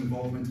Ramaphosa's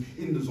involvement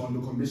in the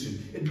Zondo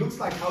Commission. It looks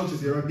like Al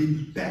Jazeera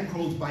being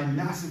bankrolled by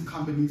massive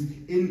companies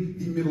in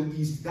the Middle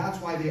East. That's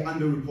why they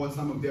underreport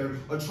some of their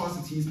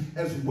atrocities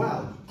as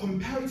well.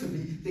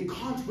 Comparatively, they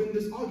can't win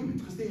this argument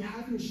because they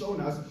haven't shown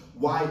us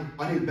why,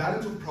 on a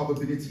balance of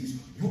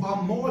probabilities, you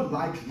are more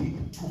likely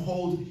to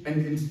hold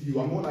an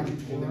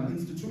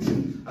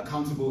institution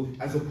accountable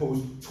as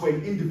opposed to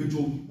an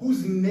individual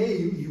whose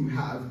name you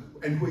have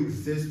and who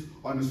exists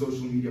on a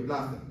social media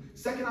platform.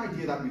 Second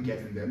idea that we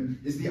get from them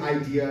is the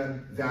idea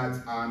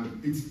that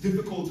it's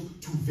difficult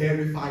to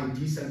verify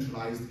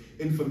decentralized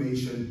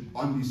information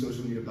on these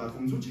social media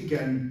platforms, which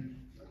again,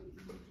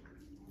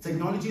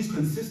 technology is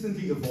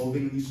consistently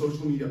evolving, and these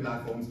social media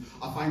platforms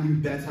are finding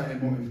better and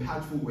more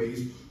impactful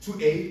ways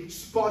to A,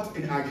 spot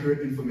inaccurate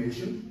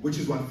information, which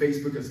is what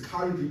Facebook is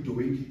currently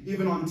doing.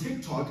 Even on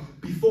TikTok,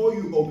 before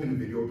you open a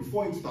video,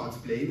 before it starts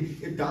playing,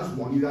 it does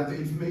warn you that the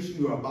information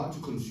you are about to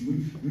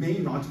consume may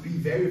not be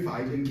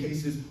verified in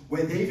cases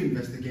where they've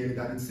investigated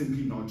that it's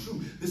simply not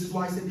true. This is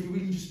why I said they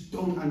really just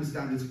don't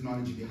understand the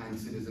technology behind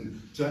citizen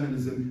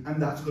journalism,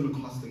 and that's going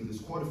to cost them this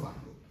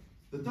quarterfinal.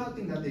 The third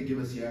thing that they give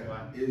us here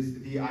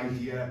is the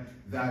idea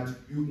that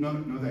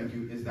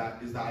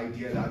is the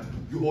idea that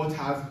you ought to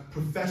have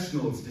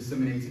professionals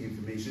disseminating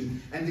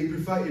information, and they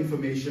prefer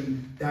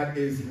information that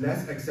is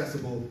less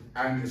accessible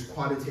and is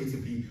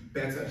qualitatively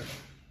better.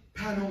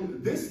 Panel,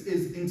 this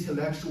is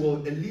intellectual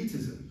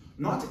elitism.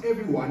 Not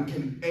everyone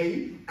can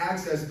A,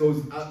 access those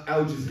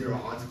Al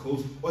Jazeera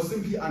articles or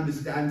simply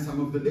understand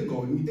some of the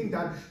lingo. And we think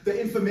that the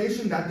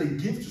information that they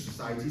give to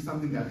society is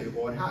something that they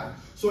all have.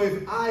 So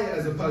if I,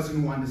 as a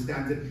person who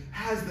understands it,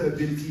 has the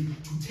ability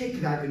to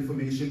take that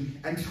information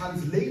and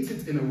translate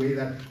it in a way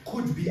that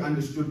could be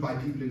understood by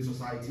people in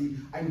society,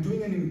 I'm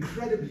doing an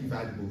incredibly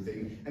valuable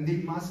thing, and they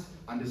must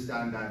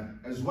understand that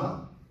as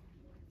well.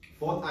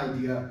 Fourth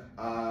idea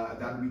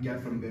that we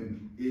get from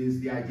them is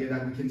the idea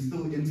that we can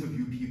still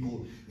interview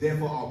people,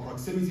 therefore our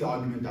proximity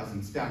argument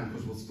doesn't stand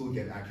because we'll still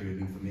get accurate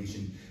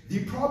information.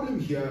 The problem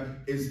here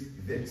is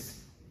this.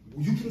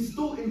 You can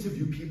still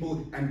interview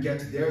people and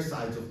get their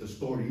sides of the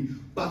story,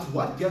 but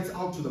what gets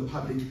out to the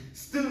public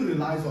still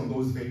relies on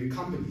those very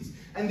companies.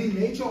 And the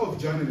nature of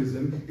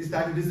journalism is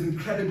that it is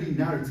incredibly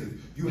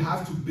narrative. You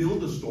have to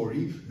build a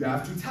story, you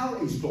have to tell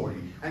a story,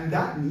 and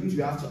that means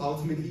you have to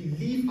ultimately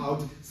leave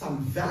out some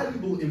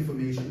valuable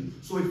information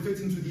so it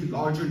fits into the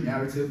larger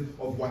narrative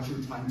of what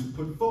you're trying to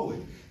put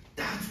forward.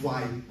 That's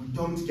why we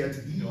don't get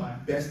the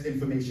best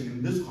information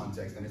in this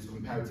context, and it's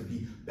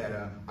comparatively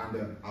better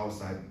under our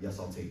side. Yes,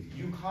 I'll take it.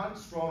 You can't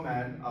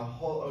strawman a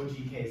whole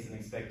OG case and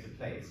expect to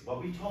place.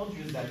 What we told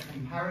you is that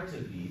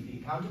comparatively,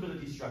 the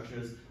accountability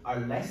structures are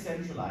less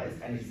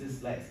centralized and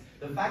exist less.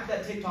 The fact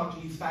that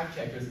TikTok needs fact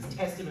checkers is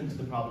testament to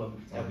the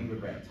problem that we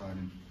regret.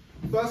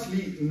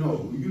 Firstly,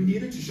 no. You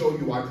needed to show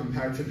you why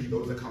comparatively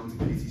those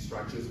accountability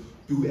structures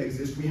do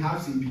exist. We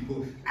have seen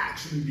people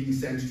actually being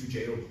sent to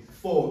jail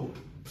for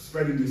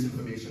spreading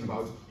misinformation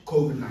about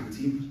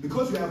COVID-19.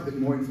 Because we have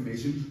more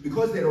information,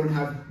 because they don't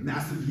have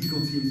massive legal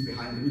teams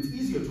behind them, it's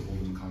easier to hold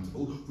them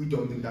accountable. We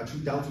don't think that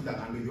you dealt with that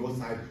under your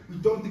side. We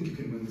don't think you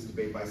can win this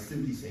debate by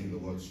simply saying the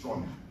word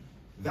strong.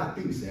 That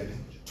being said,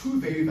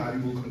 two very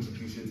valuable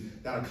contributions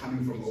that are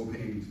coming from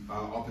opening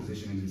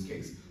opposition in this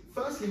case.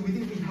 Firstly, we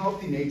think we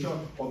help the nature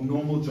of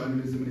normal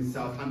journalism in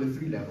itself under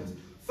three levels.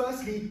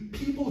 Firstly,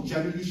 people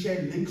generally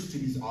share links to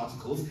these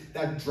articles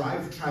that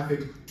drive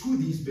traffic to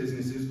these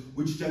businesses,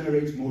 which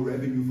generates more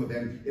revenue for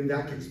them in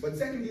that case. But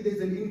secondly,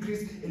 there's an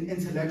increase in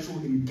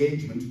intellectual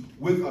engagement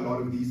with a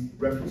lot of these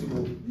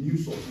reputable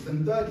news sources.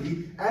 And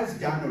thirdly, as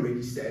Dan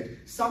already said,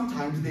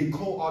 sometimes they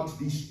co-opt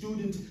these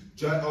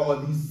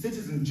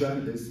citizen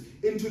journalists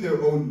into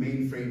their own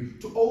mainframe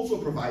to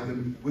also provide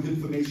them with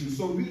information.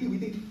 So really, we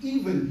think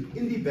even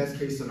in the best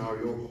case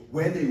scenario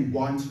where they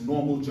want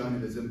normal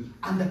journalism,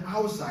 under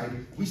our side,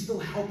 we still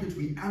help it,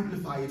 we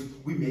amplify it,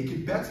 we make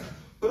it better.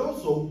 But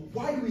also,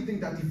 why do we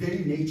think that the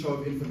very nature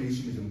of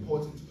information is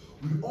important?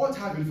 We ought to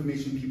have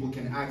information people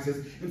can access,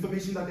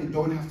 information that they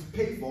don't have to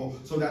pay for,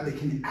 so that they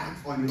can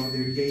act on it on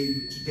their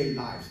day-to-day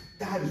lives.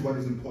 That is what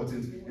is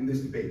important in this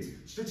debate.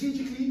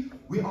 Strategically,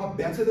 we are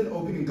better than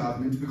opening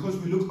government because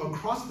we look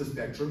across the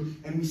spectrum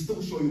and we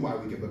still show you why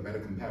we give a better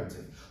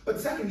comparative. But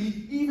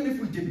secondly, even if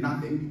we did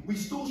nothing, we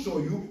still show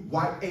you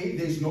why A,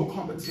 there's no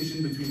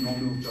competition between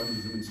normal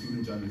journalism and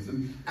student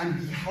journalism, and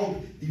we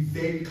help the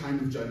very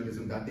kind of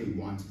journalism that they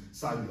want,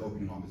 side with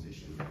opening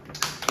opposition.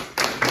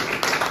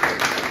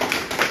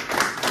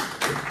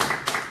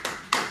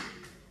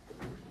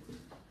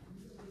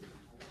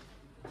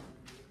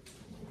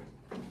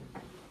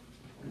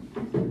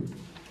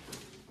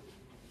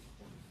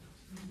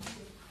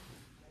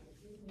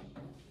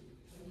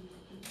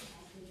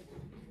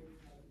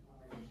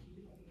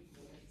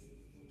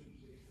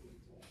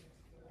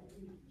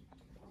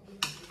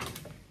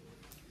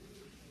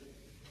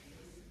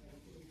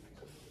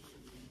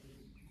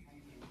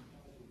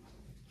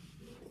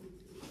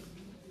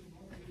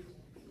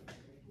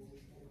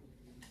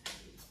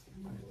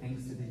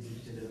 Thanks to the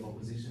executive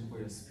opposition for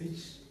your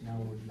speech. Now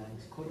we would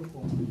like to call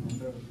upon the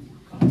member of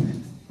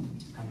Parliament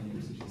coming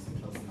in to introduce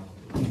themselves now.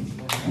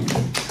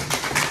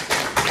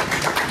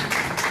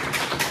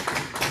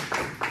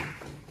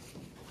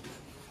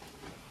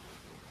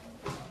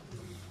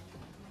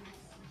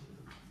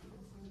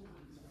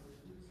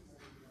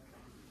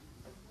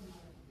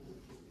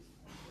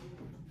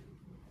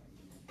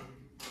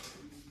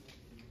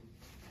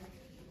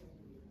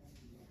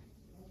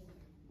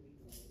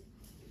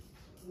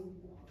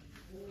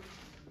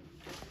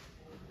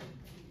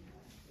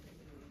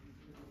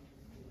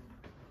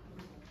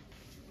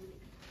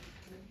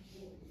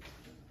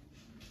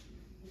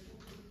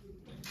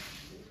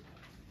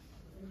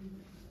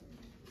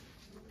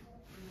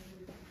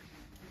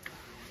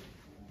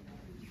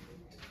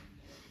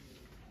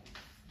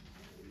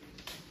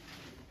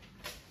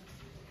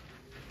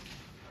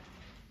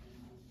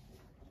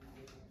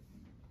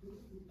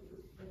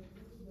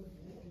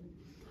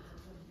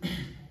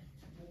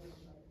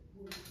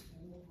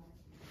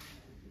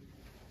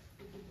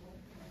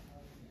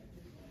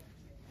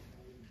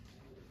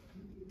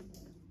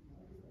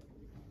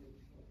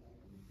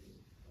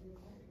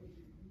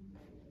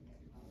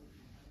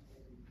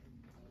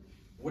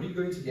 what are you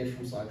going to get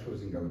from side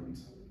closing government?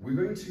 We're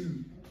going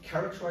to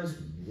characterize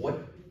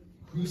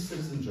who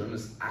citizen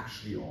journalists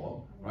actually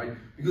are, right?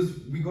 Because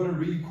we got a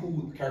really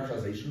cool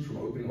characterization from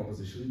opening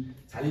opposition,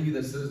 telling you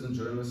that citizen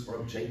journalists are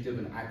objective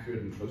and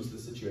accurate and close to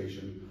the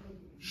situation.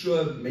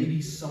 Sure,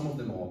 maybe some of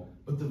them are,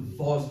 but the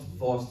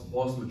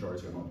vast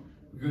majority are not.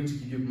 We're going to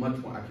give you a much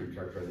more accurate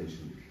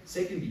characterization.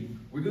 Secondly,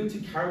 we're going to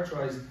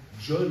characterize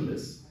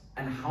journalists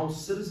and how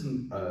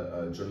citizen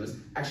journalists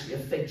actually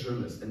affect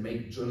journalists and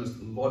make journalists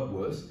a lot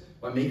worse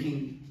by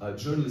making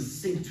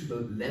journalists sink to the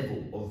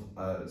level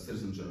of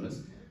citizen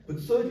journalists. But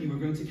thirdly, we're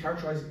going to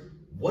characterize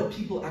what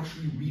people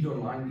actually read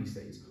online these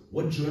days,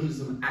 what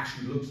journalism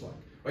actually looks like,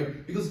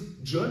 right? Because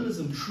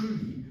journalism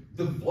truly,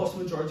 the vast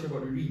majority of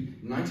what we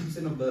read,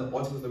 90% of the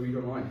articles that we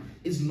read online,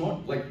 is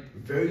not like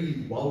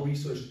very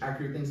well-researched,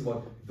 accurate things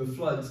about the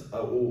floods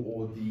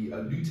or the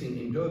looting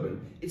in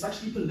Durban. It's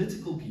actually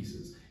political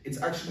pieces.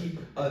 It's actually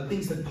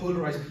things that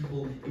polarize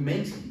people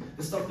immensely.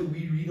 The stuff that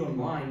we read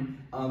online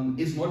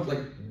is not like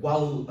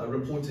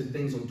well-reported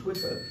things on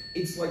Twitter.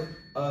 It's like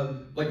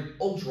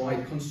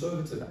alt-right,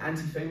 conservative,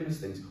 anti-feminist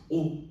things,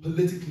 or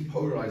politically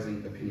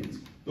polarizing opinions.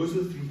 Those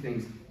are the three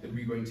things that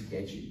we're going to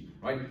get you,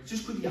 right?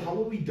 Just quickly, how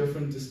are we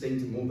different,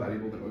 distinct, and more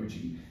valuable than OG?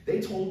 They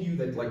told you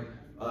that like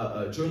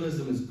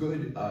journalism is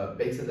good,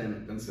 better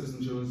than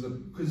citizen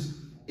journalism, because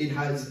it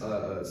has,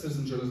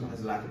 citizen journalism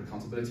has a lack of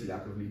accountability,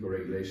 lack of legal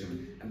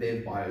regulation, and they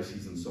have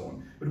biases and so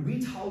on. But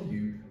we tell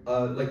you,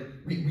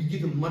 we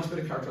give a much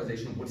better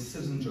characterization of what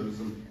citizen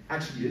journalism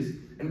actually is,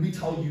 and we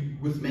tell you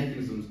with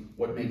mechanisms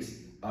what makes,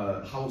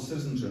 how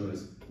citizen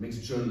journalism makes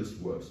journalists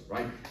worse,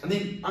 right? And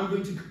then I'm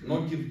going to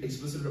not give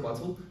explicit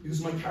rebuttal,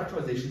 because my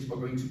characterizations are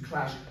going to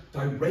clash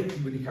directly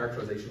with the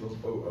characterization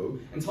of OO,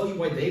 and tell you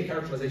why their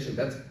characterization,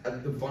 that's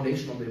at the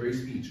foundation of their very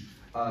speech,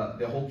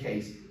 their whole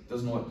case,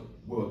 does not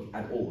work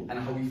at all, and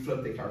how we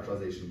flip their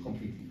characterization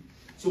completely.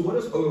 So what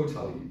does OO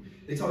tell you?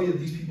 They tell you that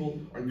these people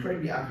are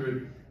incredibly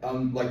accurate,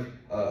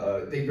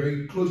 they're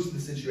very close to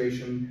the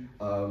situation,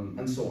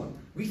 and so on.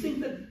 We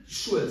think that,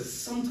 sure,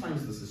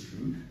 sometimes this is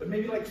true, but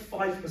maybe like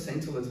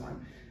 5% of the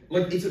time.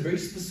 Like, it's a very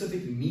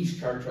specific niche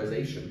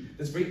characterization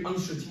that's very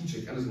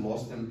unstrategic and has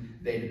lost them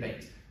their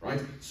debate,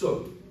 right?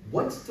 So,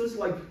 what does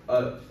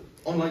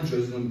online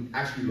journalism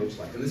actually looks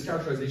like? And this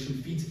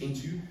characterization feeds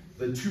into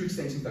the two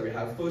extensions that we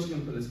have, firstly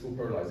on political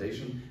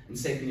polarization, and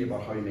secondly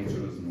about how you make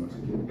journalism work.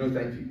 No,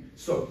 thank you.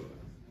 So,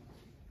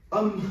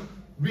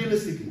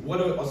 realistically, what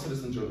are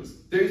citizen journalists?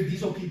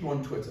 These are people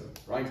on Twitter,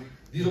 right?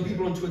 These are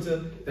people on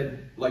Twitter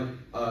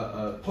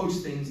that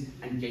post things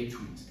and get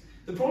tweets.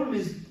 The problem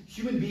is,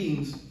 human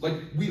beings,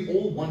 we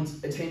all want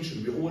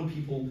attention. We all want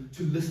people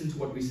to listen to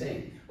what we're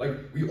saying.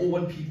 We all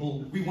want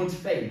people, we want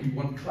fame, we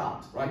want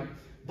clout, right?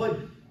 But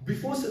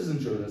before citizen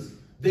journalists,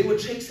 there were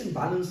checks and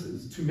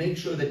balances to make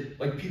sure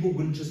that people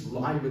wouldn't just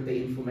lie with their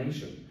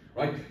information,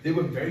 right? There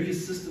were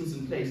various systems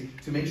in place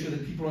to make sure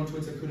that people on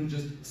Twitter couldn't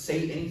just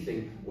say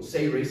anything or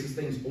say racist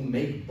things or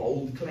make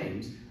bold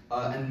claims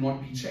and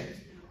not be checked.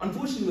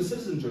 Unfortunately, with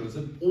citizen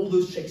journalism, all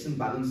those checks and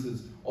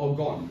balances are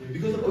gone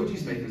because of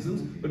OG's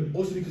mechanisms, but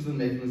also because of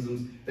the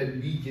mechanisms that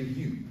we give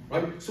you,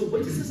 right? So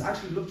what does this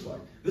actually look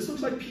like? This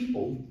looks like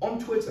people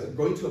on Twitter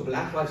going to a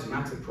Black Lives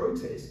Matter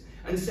protest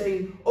and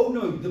saying, oh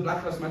no, the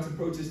Black Lives Matter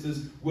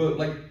protesters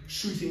were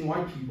shooting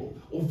white people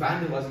or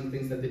vandalizing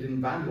things that they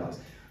didn't vandalize.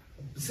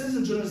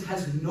 Citizen journalism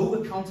has no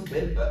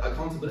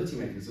accountability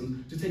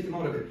mechanism to take them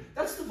out of it.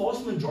 That's the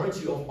vast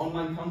majority of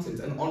online content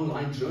and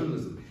online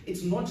journalism.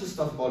 It's not just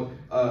stuff about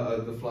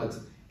the floods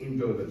in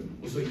Durban,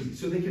 or so easy.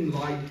 So they can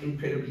lie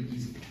incredibly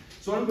easily.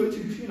 So what I'm going to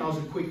give you now is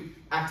a quick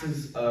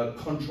actors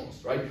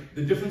contrast, right?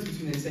 The difference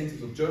between the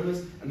incentives of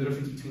journalists and the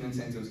difference between the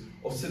incentives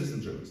of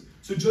citizen journalists.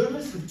 So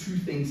journalists have two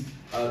things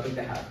that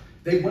they have.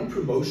 They want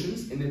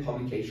promotions in their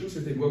publications. So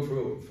if they work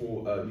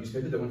for a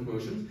newspaper, they want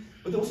promotions.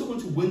 But they also want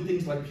to win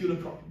things like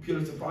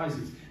Pulitzer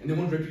Prizes, and they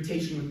want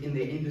reputation within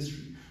their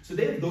industry. So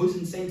they have those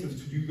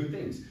incentives to do good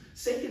things.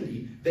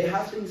 Secondly, they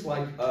have things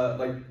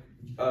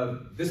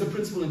there's a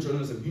principle in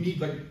journalism. You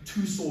need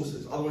two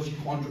sources, otherwise you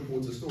can't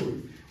report a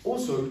story.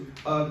 Also,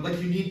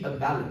 you need a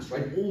balance,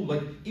 right?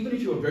 Even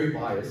if you're a very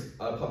biased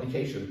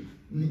publication,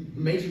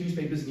 major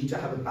newspapers need to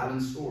have a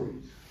balanced story.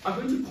 I'm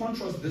going to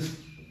contrast this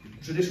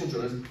traditional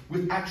journalism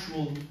with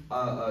actual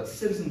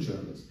citizen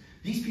journalists.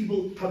 These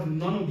people have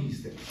none of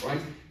these things,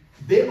 right?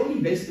 Their only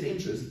vested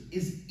interest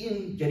is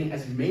in getting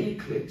as many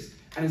clicks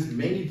and as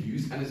many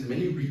views and as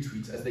many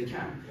retweets as they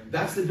can.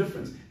 That's the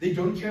difference. They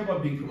don't care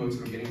about being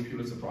promoted or getting a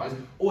Pulitzer Prize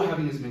or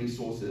having as many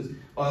sources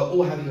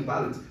or having a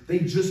balance. They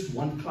just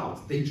want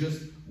clout. They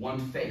just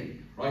want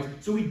fame, right?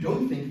 So we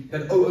don't think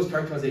that OO's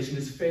characterization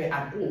is fair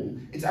at all.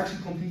 It's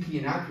actually completely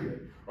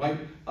inaccurate, right?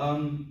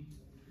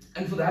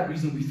 And for that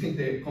reason, we think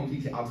they're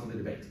completely out of the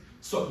debate.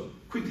 So,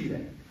 quickly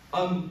then,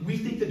 we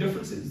think the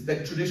difference is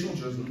that traditional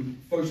journalism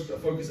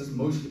focuses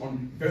mostly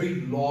on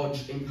very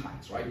large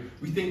impacts, right?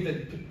 We think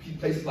that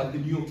places like the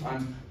New York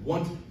Times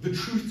want the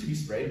truth to be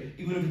spread,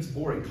 even if it's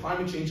boring.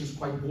 Climate change is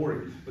quite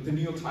boring, but the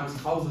New York Times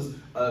houses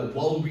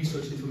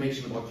well-researched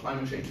information about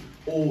climate change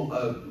or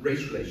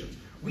race relations.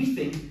 We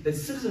think that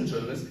citizen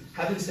journalists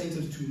have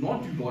incentives to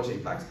not do large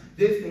impacts.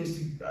 They have things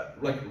to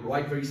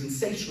write very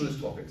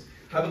sensationalist topics,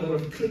 have a lot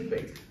of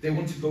clickbait. They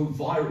want to go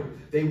viral.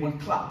 They want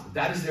clout.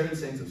 That is their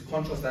incentives.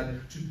 Contrast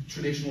that to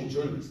traditional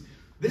journalists.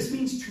 This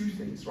means two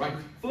things, right?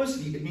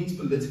 Firstly, it means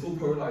political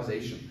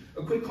polarization.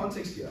 A quick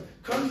context here.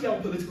 Currently, our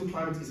political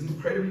climate is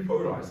incredibly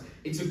polarized.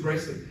 It's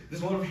aggressive.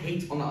 There's a lot of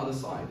hate on the other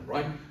side,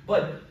 right?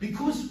 But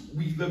because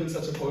we live in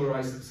such a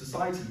polarized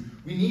society,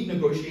 we need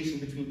negotiation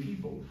between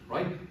people,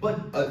 right?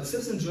 But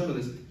citizen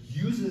journalist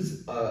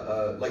uses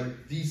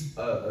this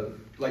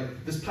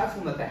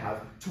platform that they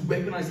have to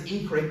weaponize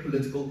incorrect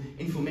political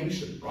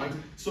information, right?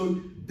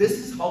 So this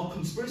is how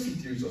conspiracy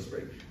theories are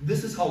spread.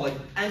 This is how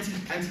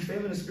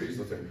anti-feminist theories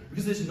are spread,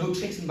 because there's no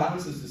checks and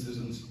balances to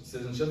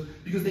citizenship,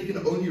 because they can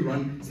only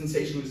run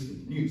sensationalist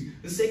news.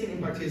 The second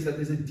impact here is that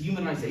there's a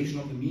demonization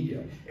of the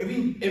media.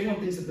 Everyone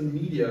thinks that the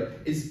media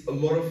is a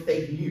lot of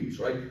fake news,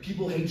 right?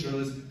 People hate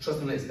journalists, trust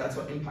them less. That's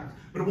our impact.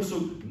 But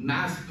also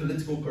mass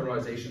political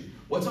polarization.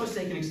 What's our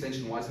second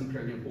extension? Why is it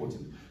incredibly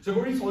important? So I've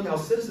already told you how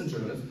citizen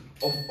journalists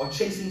are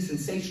chasing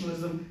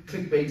sensationalism,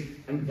 clickbait,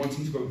 and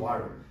wanting to go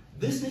viral.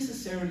 This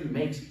necessarily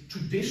makes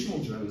traditional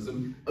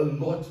journalism a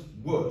lot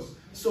worse.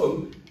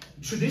 So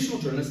traditional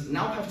journalists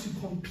now have to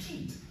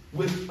compete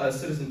with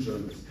citizen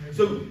journalists.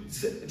 So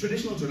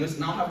traditional journalists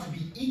now have to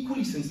be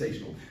equally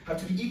sensational, have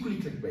to be equally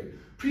clickbait.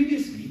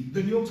 Previously,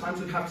 the New York Times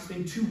would have to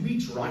spend 2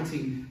 weeks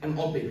writing an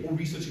op-ed or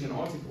researching an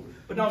article.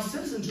 But now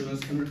citizen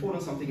journalists can report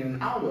on something in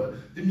an hour.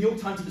 The New York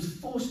Times is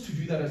forced to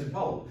do that as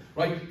well,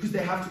 right? Because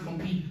they have to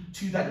compete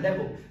to that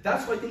level.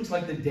 That's why things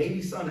like the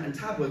Daily Sun and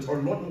tabloids are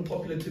a lot more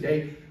popular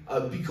today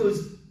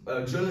because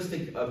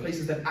journalistic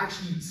places that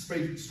actually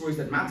spread stories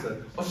that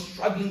matter are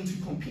struggling to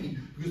compete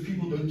because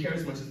people don't care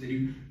as much as they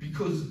do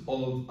because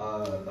of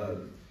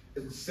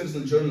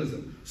citizen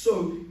journalism.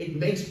 So it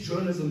makes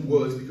journalism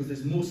worse because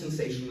there's more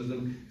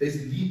sensationalism, there's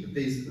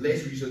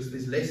less research,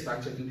 there's less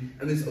fact-checking,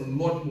 and there's a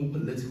lot more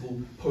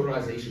political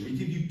polarization. We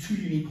give you two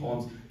unique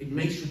harms. It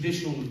makes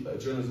traditional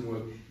journalism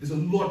work. There's a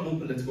lot more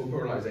political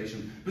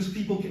polarization because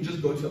people can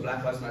just go to a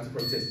Black Lives Matter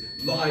protest,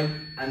 lie,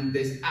 and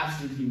there's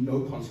absolutely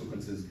no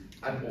consequences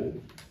at all.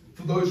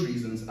 For those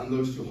reasons and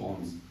those two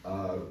harms,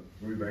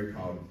 we're very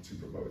proud to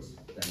propose.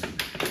 Thank you.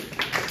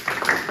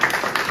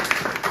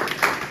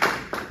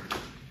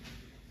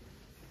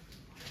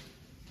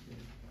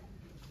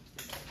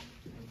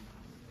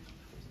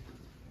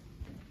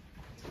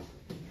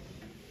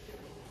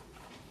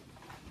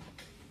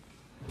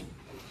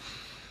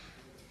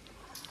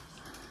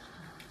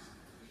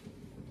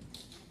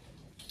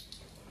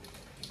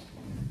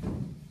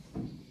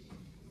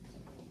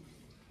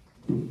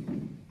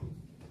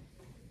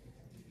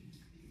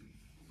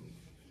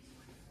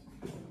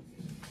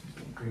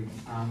 Great.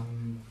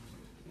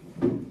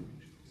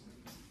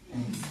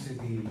 Thanks to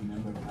the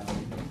member of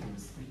Parliament for the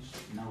speech.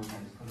 Now we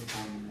have to call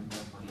upon the member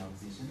for the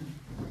opposition.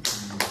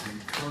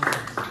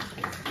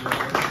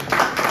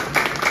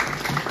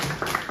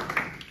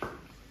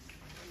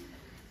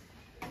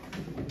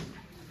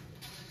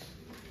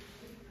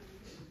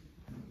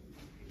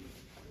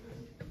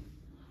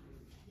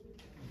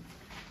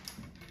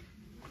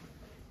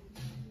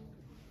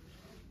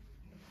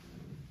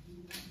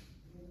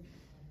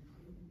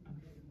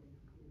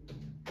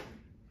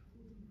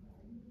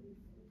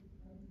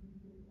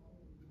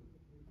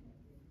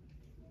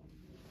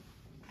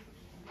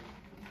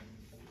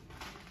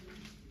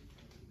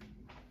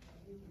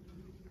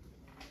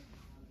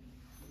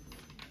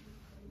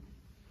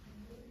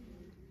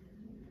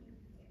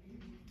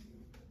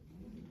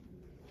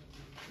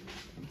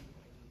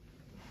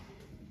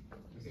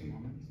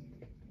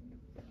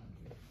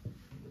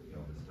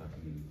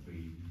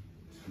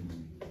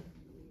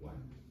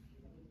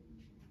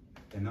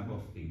 A number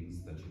of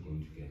things that you're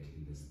going to get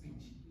in this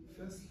speech.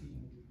 Firstly,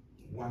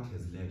 what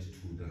has led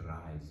to the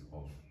rise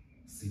of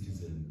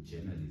citizen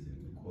journalism,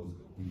 because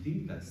we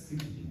think that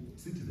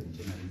citizen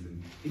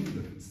journalism in and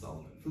of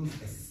itself fills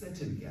a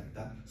certain gap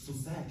that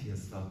society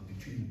has felt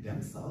between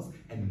themselves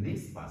and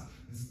neighbors.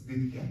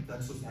 The gap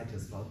that society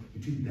has felt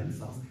between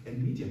themselves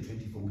and Media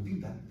 24, we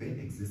think that there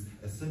exists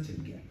a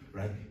certain gap,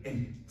 right?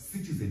 And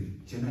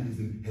citizen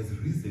journalism has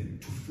risen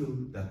to fill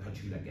that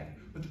particular gap.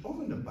 But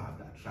over and above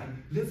that, right,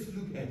 let's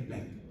look at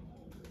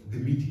the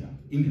media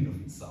in and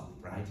of itself,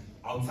 right?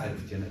 Outside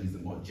of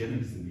journalism, or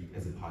journalism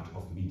as a part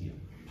of media.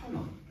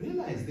 Panel,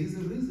 realize there's a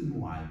reason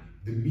why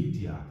the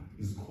media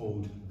is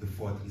called the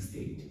fourth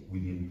estate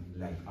within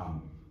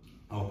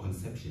our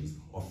conceptions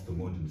of the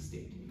modern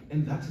state.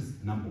 And that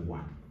is number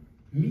one.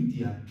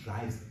 Media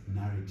drives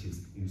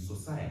narratives in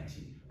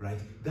society, right?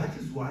 That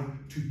is why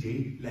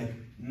today,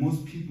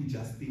 most people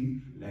just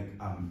think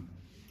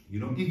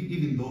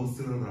even though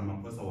Cyril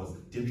Ramaphosa was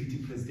deputy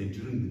president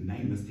during the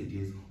 9 wasted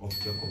years of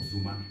Jacob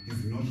Zuma,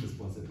 he's not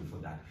responsible for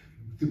that.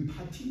 The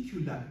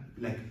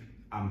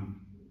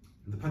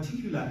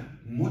particular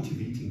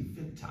motivating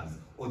factors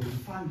or the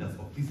funders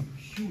of these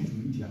huge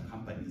media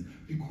companies,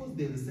 because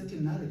there's a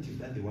certain narrative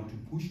that they want to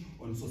push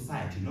on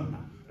society, not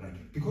now, right?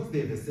 Because they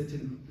have a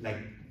certain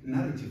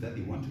narrative that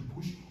they want to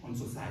push on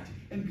society.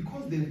 And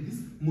because there's this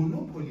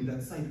monopoly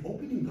that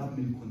side-opening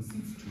government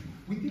concedes to,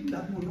 we think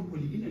that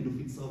monopoly in and of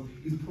itself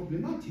is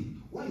problematic.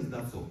 Why is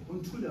that so?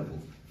 On two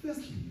levels.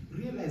 Firstly,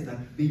 realize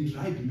that they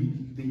drive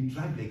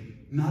like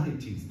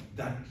narratives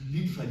that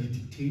literally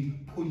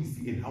dictate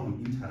policy and how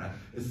we interact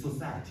as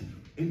society.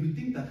 And we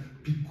think that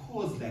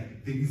because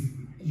like there is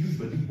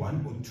usually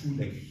one or two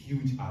like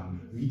huge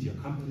media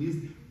companies,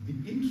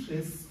 the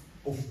interests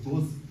of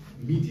those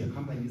media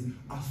companies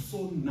are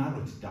so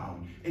narrowed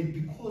down, and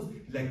because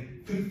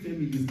like three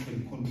families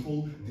can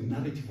control the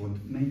narrative on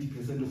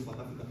 90% of South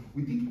Africa,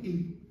 we think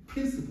in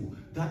principle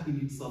that in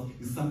itself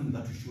is something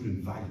that we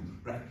shouldn't value,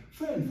 right?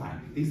 Fair and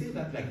fine. They say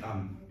that like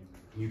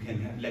you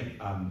can have like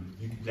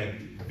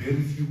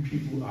very few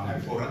people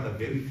or rather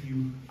very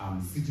few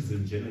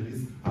citizen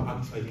journalists are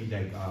actually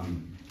like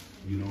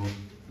you know,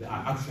 they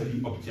are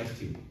actually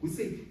objective. We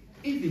say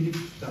even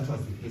if that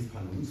was the case,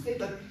 panel, we say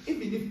that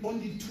even if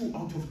only 2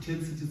 out of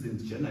 10 citizen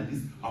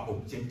journalists are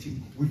objective,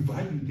 we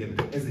value them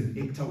as an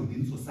actor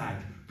within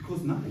society.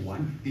 Because number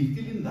one, they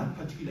fill in that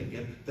particular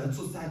gap that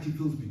society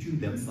feels between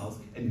themselves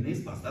and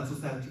neighbors, that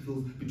society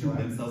feels between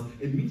themselves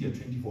and Media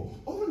 24.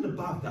 Over and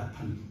above that,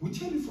 panel, we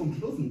tell you from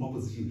closing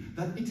opposition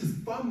that it is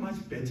far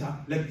much better,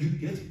 like you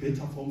get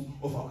better forms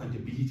of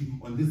accountability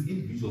on these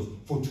individuals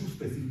for 2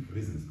 specific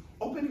reasons.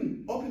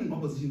 Opening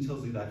opposition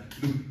tells you that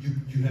look,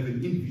 you have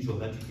an individual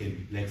that you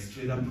can like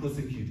straight up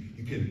prosecute,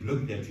 you can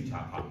block their Twitter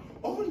account.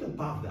 Over and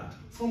above that,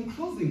 from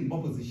closing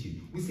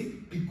opposition, we say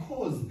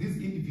because these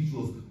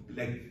individuals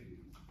like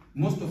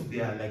most of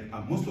their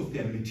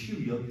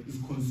material is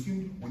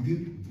consumed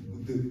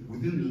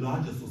within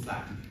larger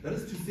society. That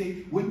is to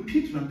say, when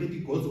Pete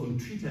Rampeti goes on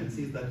Twitter and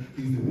says that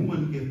he's the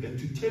woman who gave birth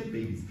to 10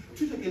 babies,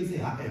 Twitter can say,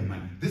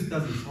 man, this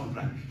doesn't sound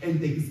right. And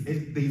there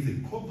is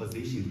a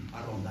conversation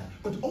around that.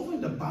 But over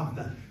and above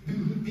that, the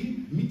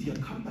big media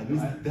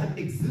companies that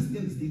exist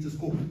in the status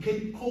quo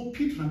can call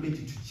Pete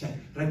Rampeti to check,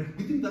 right?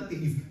 We think that there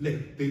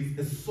is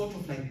a sort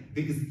of like,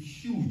 there is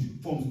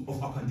huge forms of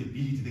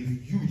accountability, there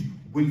is huge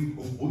ways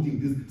of holding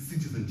these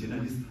citizen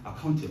journalists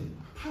accountable.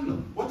 Panel,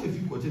 what have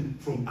you gotten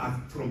from us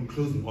from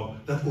closing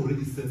up that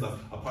already sets us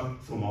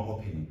apart from our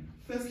opinion?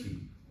 Firstly,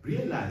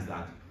 realize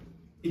that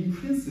in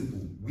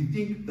principle, we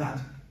think that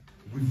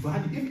we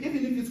value,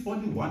 even if it's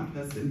only one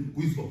person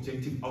who is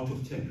objective out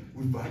of 10,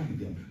 we value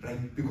them,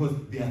 right? Because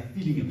they are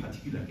filling a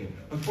particular gap.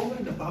 But over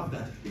and above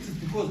that, it is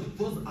because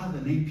those other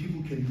 9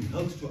 people can be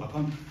held to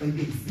account by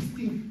the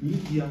existing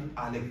media,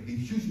 like the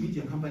huge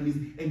media companies,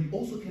 and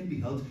also can be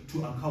held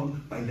to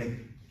account by like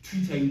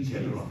Twitter in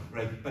general,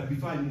 right? But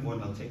before I move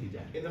on, I'll take it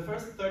down. In the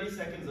first 30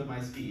 seconds of my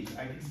speech,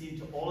 I concede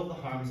to all of the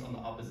harms on the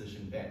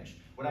opposition bench.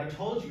 What I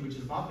told you, which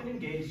has not been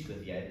engaged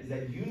with yet, is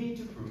that you need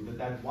to prove that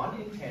that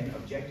 1 in 10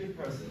 objective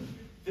person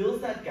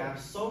fills that gap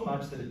so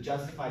much that it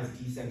justifies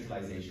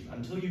decentralization.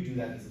 Until you do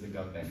that, this is a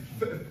government.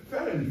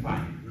 Fair and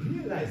fine.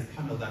 Realize,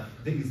 panel, that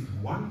there is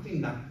one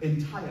thing that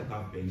entire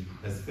government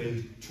has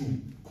failed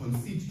to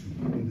concede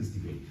to in this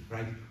debate,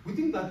 right? We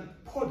think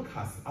that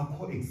podcasts are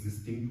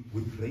coexisting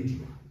with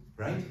radio,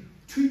 right?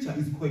 Twitter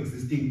is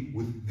coexisting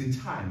with the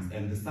Times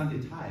and the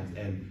Sunday Times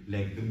and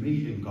like the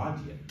Mail and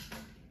Guardian.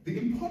 The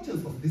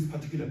importance of this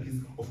particular piece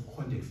of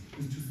context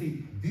is to say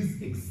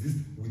these exist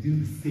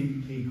within the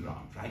same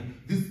playground, right?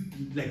 This,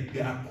 like,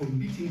 they are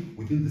competing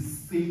within the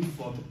same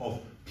sort of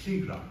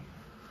playground.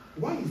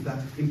 Why is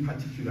that in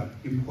particular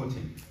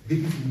important? There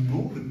is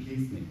no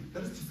replacement.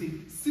 That is to say,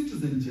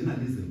 citizen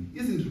journalism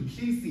isn't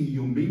replacing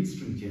your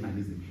mainstream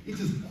journalism. It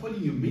is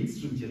calling your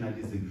mainstream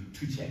journalism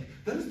to check.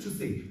 That is to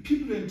say,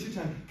 people on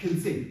Twitter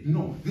can say,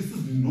 no, this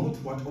is not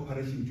what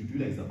Operation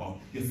Dudula is about.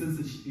 You're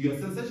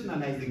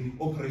sensationalizing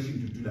Operation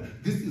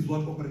Dudula. This is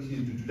what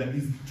Operation Dudula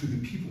is to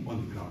the people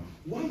on the ground.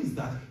 Why is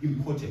that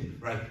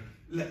important, right?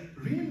 Like,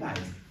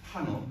 realize,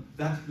 panel,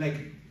 that, like,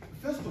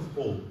 first of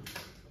all,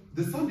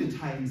 the Sunday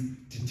Times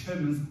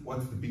determines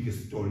what's the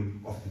biggest story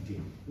of the day.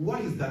 Why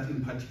is that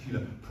in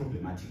particular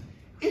problematic?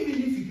 Even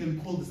if you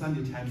can call the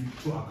Sunday Times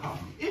to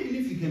account, even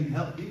if you can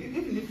help,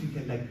 even if you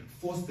can like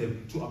force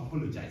them to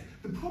apologize,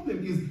 the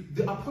problem is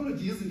the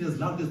apology isn't as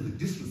loud as the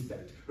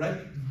disrespect, right?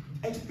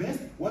 At best,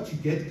 what you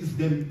get is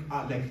them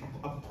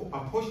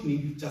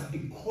apportioning just a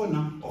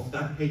corner of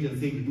that page and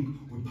saying,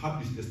 look, we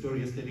published a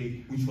story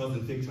yesterday which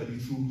wasn't factually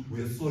true,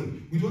 we're sorry.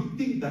 We don't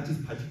think that is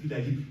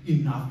particularly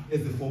enough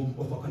as a form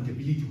of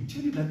accountability. We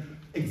tell you that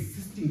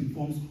existing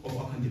forms of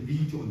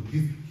accountability on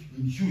these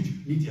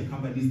huge media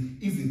companies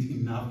isn't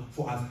enough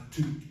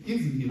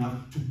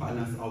to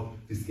balance out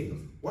the scales.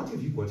 What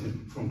have you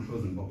gotten from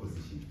closing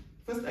opposition?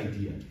 First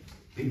idea,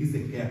 there is a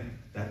gap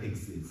that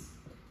exists.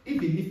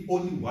 Even if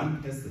only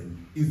one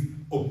person is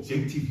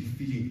objectively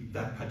filling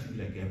that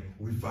particular gap,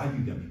 we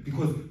value them.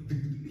 Because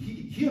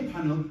here,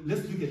 panel,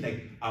 let's look at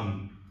like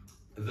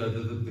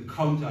the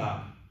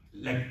counter,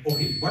 like,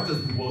 okay, what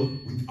does the world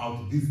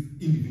without these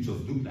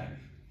individuals look like?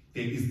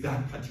 There is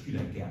that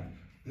particular gap.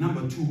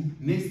 Number 2,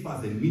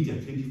 Neighbors and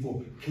Media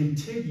 24 can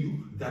tell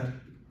you that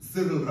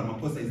Cyril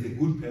Ramaphosa is a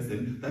good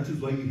person. That is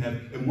why we have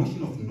a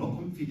motion of no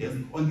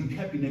confidence on the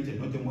cabinet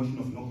and not a motion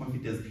of no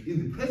confidence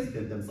in the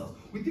president themselves.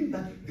 We think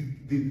that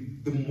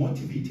the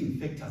motivating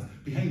factors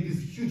behind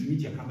these huge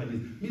media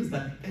companies means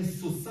that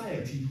as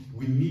society,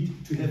 we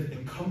need to have a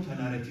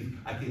counter-narrative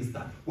against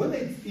that.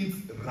 Whether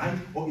it's right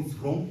or it's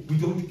wrong, we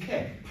don't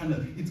care. Panel,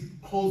 it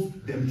calls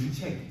them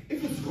to check.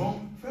 If it's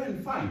wrong, fair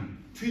and fine.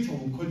 Twitter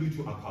will call you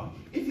to account.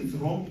 If it's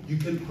wrong, you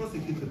can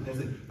prosecute the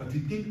person. But we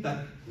think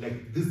that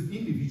like these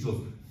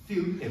individuals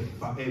feel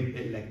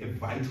like a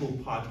vital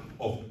part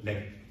of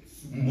like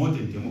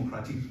modern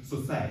democratic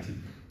society.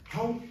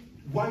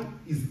 Why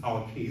is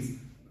our case,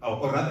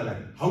 or rather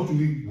like, how do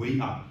we weigh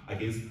up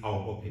against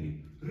our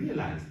opening?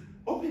 Realize,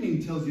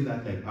 opening tells you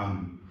that like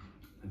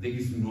there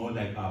is no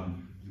like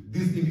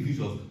these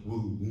individuals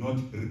will not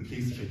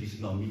replace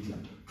traditional media.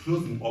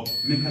 Closing up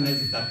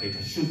mechanizes that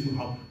data, shows you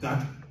how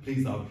that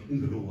plays out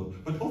in the real world.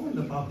 But over and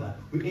above that,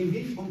 we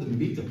engage on the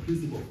major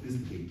principle of this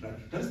debate,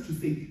 right? That is to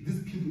say,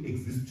 these people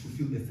exist to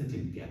fill a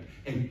certain gap.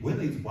 And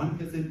whether it's one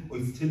person or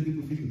it's 10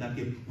 people filling that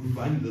gap, we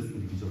value this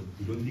individual.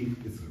 We don't think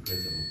it's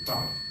regrettable.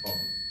 Proud of.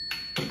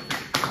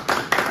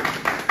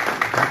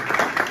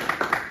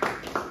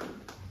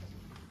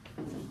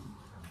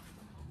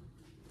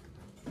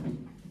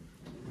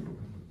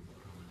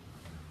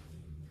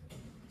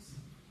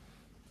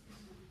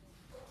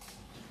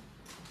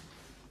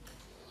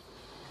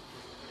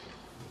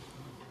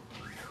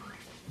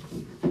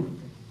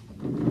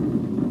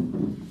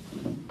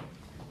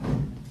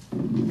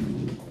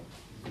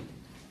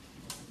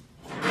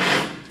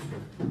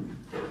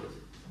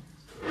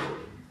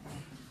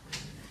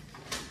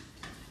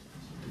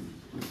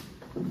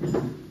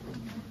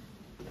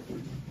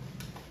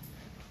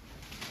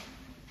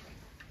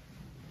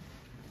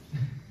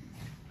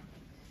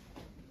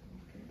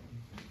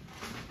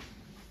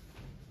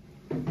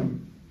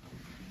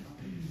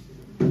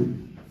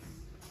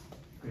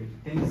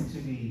 Thanks to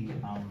the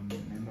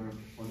member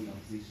for the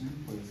opposition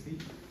for your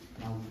speech.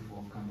 Now we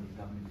welcome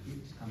the government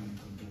gift coming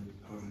from the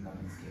Croll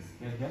government's case.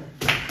 Here.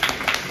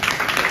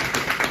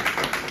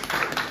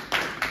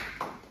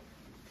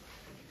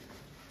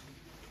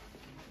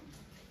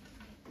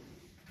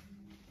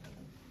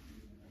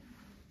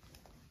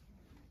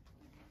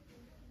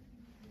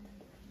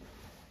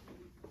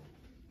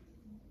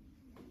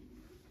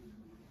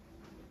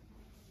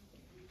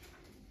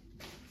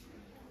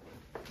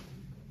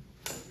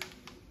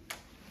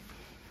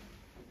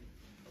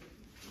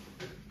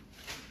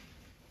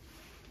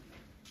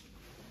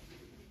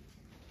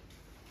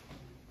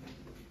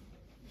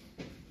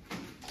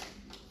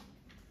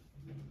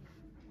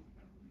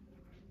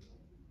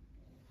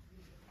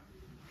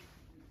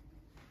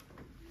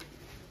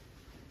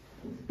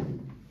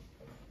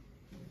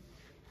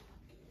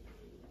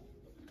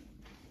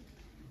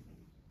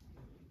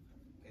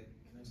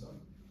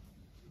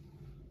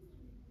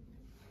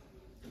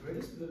 The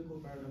greatest political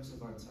paradox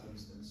of our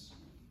times is this.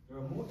 There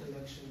are more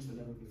elections than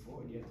ever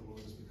before, and yet the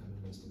world is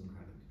becoming less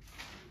democratic.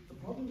 The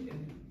problem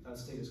in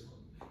status quo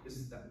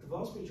is that the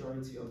vast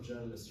majority of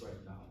journalists right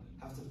now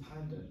have to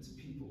pander to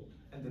people,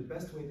 and the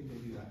best way they can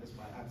do that is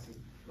by acting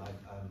like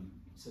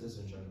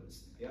citizen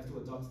journalists. They have to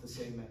adopt the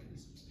same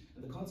mechanisms.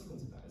 And the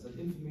consequence of that is that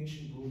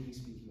information, broadly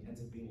speaking,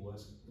 ends up being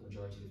worse for the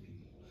majority of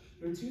people.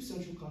 There are two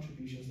central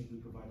contributions that we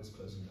provide as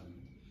closing government.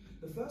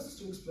 The first is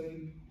to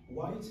explain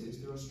why it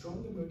is there are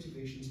stronger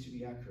motivations to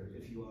be accurate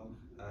if you are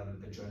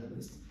a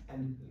journalist,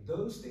 and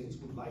those things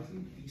would likely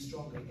be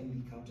stronger in the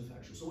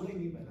counterfactual. So what I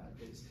mean by that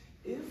is,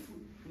 if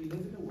we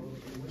live in a world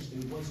in which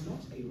there was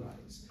not a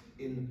rise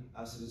in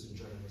citizen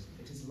journalism,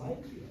 it is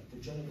likelier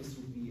that journalists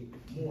would be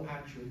more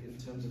accurate in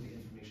terms of the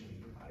information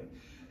they provide.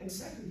 And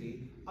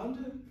secondly,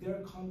 under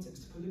their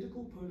context,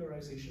 political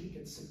polarization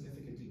gets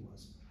significantly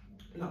worse.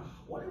 Now,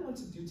 what I want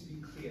to do to be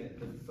clear in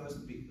the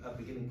first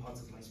beginning parts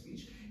of my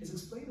speech is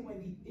explain why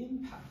the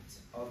impact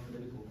of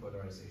political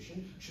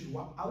polarization should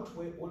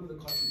outweigh all of the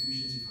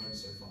contributions you've heard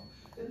so far.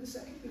 Then the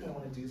second thing I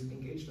want to do is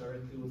engage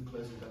directly with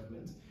closing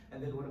government,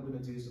 and then what I'm going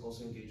to do is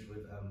also engage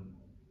with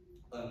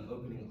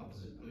opening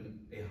opposition.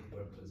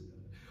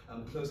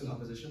 Closing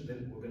opposition,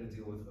 then we're going to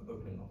deal with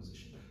opening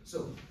opposition.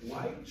 So,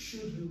 why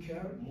should you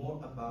care more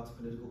about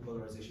political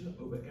polarization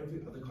over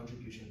every other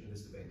contribution in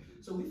this debate?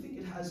 So we think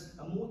it has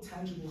a more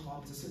tangible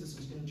harm to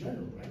citizens in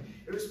general, right?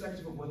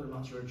 Irrespective of whether or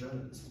not you're a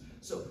journalist.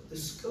 So the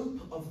scope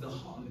of the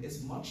harm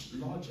is much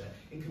larger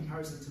in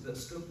comparison to the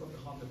scope of the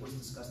harm that was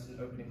discussed in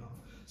the opening half.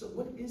 So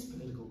what is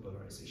political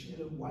polarization,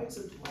 and why is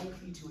it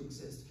likely to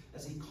exist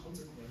as a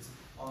consequence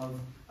of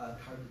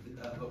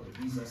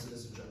these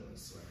citizen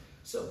journalists, right?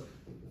 So,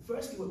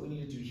 firstly, what we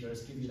need to do here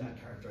is give you that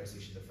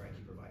characterization that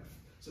Frankie provided.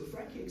 So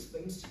Frankie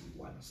explains to you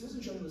why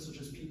citizen journalists are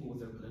just people with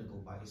their political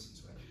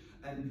biases, right?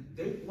 And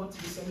they want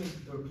to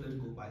disseminate their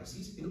political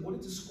biases in order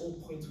to score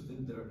points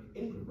within their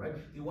in-group, right?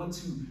 They want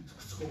to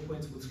score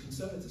points with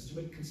conservatives, to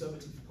make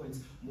conservative points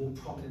more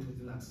prominent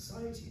within that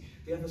society.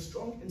 They have a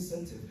strong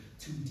incentive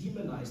to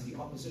demonize the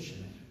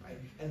opposition, right?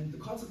 And the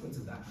consequence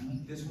of that,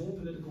 there's more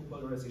political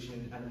polarization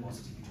and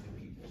animosity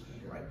between people,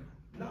 right?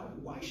 Now,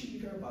 why should we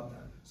care about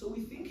that? So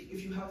we think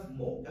if you have a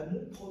more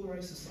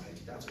polarized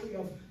society, that's where you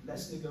have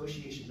less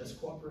negotiation, less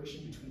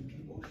cooperation between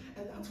people,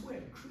 and that's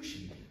where,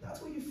 crucially,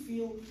 that's where you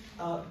feel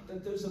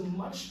that there's a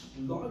much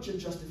larger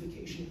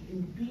justification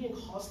in being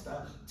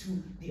hostile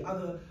to the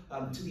other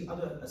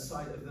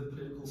side of the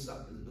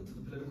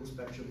political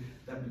spectrum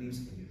that believes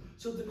in you.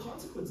 So the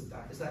consequence of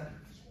that is that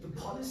the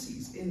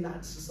policies in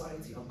that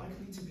society are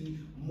likely to be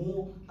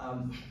more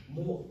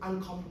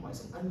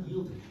uncompromising,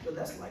 unyielding. They're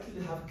less likely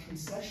to have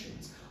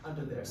concessions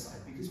under their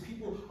side because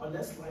people are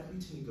less likely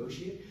to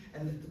negotiate,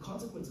 and the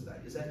consequence of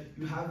that is that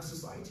you have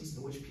societies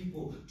in which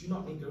people do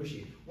not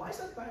negotiate. Why is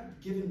that bad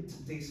given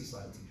today's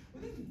society? We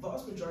think the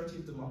vast majority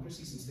of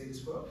democracies in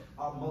status quo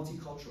are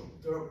multicultural.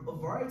 There are a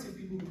variety of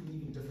people who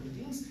believe in different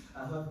things,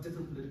 who have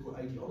different political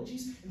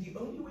ideologies, and the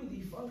only way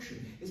they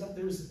function is that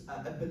there's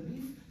a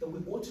belief that we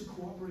ought to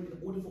cooperate in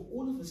order for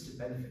all of us to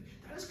benefit.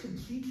 That is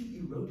completely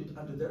eroded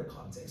under their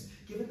context,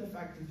 given the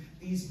fact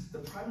that the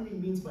primary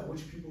means by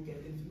which people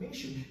get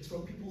information is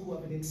from people who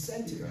have an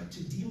incentive to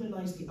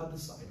demonize the other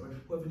side, or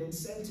who have an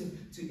incentive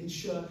to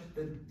ensure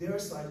that their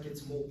side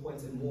gets more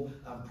points and more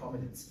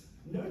prominence.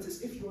 Notice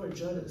if you're a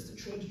journalist, a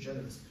trained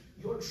journalist,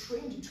 you're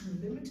trained to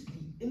limit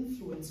the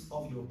influence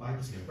of your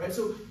bias, right?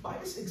 So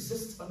bias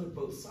exists under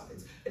both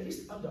sides. At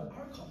least under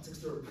our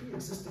context, there are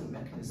pre-existing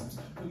mechanisms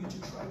for you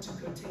to try to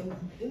curtail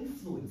the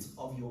influence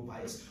of your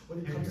bias when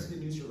it comes to the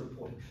news you're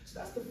reporting. So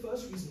that's the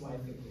first reason why I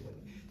think we're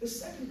winning. The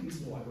second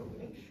reason why we're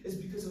winning is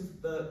because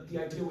of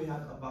the idea we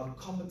have about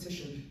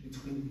competition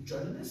between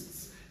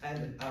journalists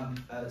and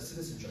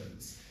citizen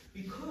journalists.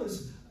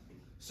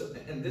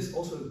 And this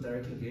also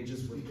directly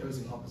engages with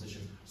closing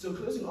opposition. So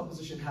closing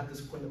opposition had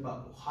this point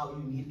about how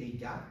you need a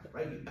gap,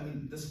 right? I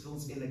mean, this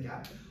fills in a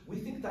gap. We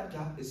think that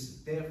gap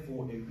is there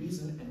for a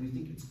reason, and we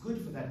think it's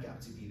good for that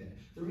gap to be there.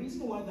 The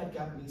reason why that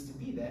gap needs to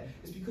be there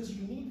is because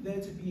you need there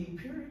to be a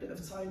period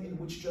of time in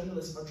which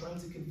journalists are trying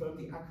to confirm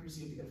the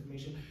accuracy of the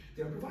information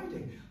they're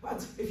providing.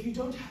 But if you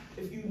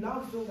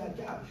now fill that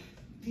gap,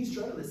 these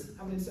journalists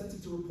have an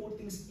incentive to report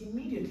things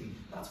immediately.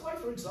 That's why,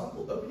 for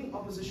example, opening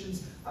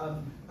opposition's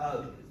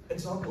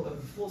example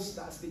of false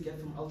stats they get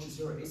from Al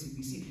Jazeera or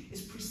ACBC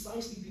is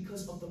precisely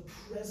because of the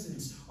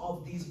presence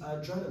of these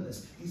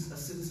journalists, these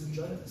citizen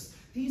journalists.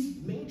 These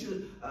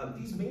major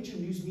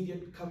news media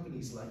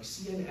companies like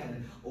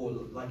CNN or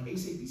like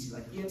ACBC,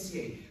 like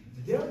ENCA,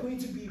 they're going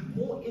to be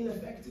more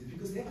ineffective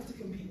because they have to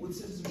compete with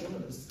citizen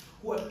journalists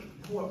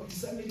who are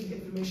disseminating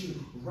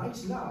information right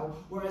now,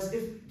 whereas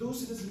if those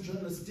citizen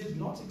journalists did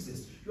not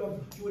exist,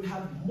 you would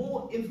have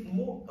more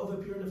of a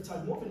period of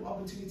time, more of an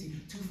opportunity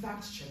to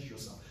fact check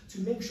yourself,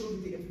 to make sure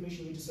that the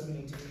information you're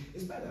disseminating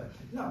is better.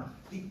 Now,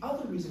 the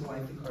other reason why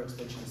I think our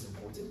extension is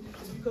important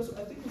is because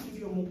I think we give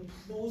you a more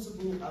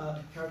plausible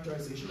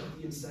characterization of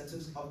the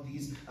incentives of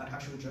these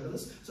actual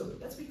journalists. So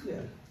let's be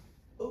clear.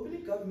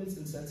 Opening government's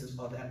incentives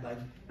are that, like,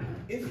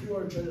 if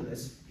you're a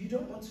journalist, you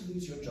don't want to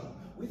lose your job.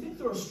 We think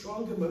there are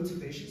stronger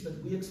motivations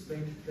that we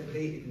explain that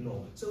they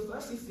ignore. So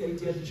firstly, it's the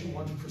idea that you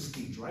want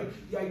prestige, right?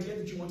 The idea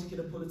that you want to get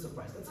a Pulitzer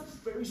Prize. That's a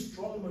very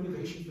strong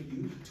motivation for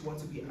you to want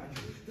to be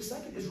accurate. The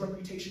second is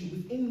reputation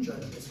within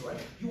journalists, right?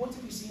 You want to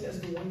be seen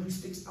as the one who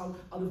sticks out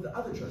of the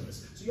other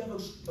journalists. So you have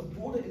a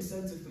broader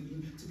incentive for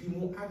you to be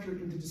more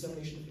accurate in the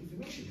dissemination of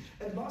information.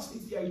 And lastly,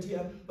 it's the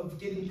idea of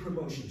getting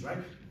promotions, right?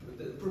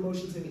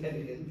 Promotions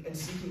and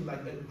seeking like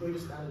a greater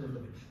standard of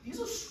living.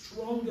 These are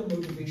stronger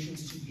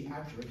motivations to be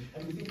accurate,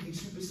 and we think they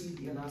supersede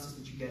the analysis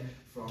that you get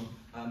from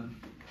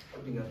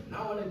opening up.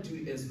 Now what I want to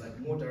do is like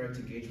more direct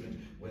engagement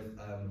with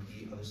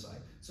the other side.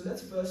 So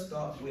let's first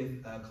start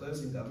with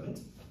closing government.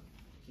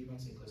 Keep on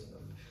saying closing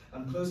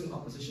government. Closing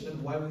opposition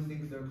and why we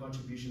think their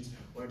contributions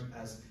weren't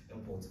as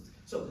important.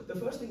 So the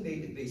first thing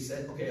they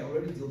said, okay, I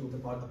already dealt with the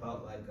part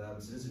about like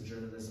citizen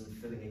journalism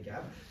filling a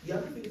gap. The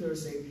other thing they were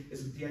saying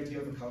is the idea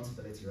of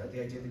accountability, right?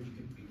 The idea that you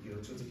could,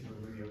 Twitter can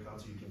remove your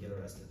account so you can get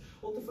arrested.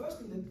 Well, the first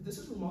thing that this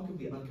is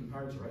remarkably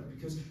uncomparative, right?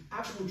 Because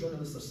actual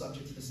journalists are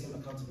subject to the same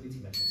accountability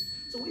mechanism.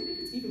 So we think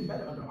it's even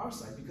better under our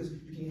side because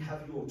you can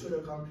have your Twitter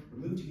account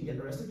removed, you can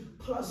get arrested,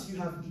 plus you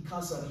have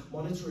ICASA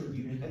monitoring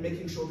you and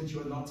making sure that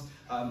you are not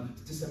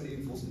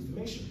disseminating false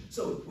information.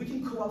 So we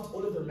can co-opt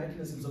all of the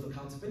mechanisms of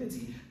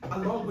accountability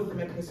along with the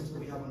mechanisms that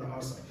we have on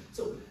our side.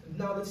 So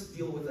now let's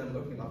deal with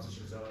opening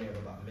opposition, because I only have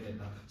about a minute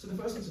now. So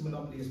the first thing is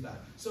monopoly is bad.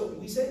 So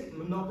we say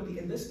monopoly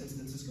in this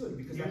instance is good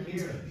because that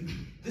means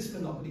this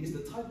monopoly is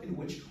the type in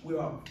which we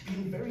are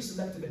being very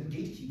selective and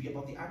gatekeeping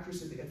about the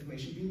accuracy of the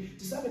information being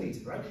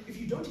disseminated, right? If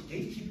you don't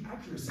gatekeep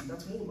accuracy,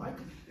 it's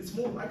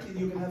more likely that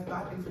you're going to have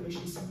bad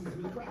information seeping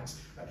through the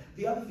cracks. Right?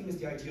 The other thing is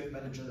the idea of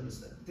better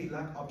journalists. They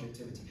lack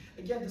objectivity.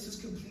 Again, this is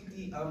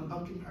completely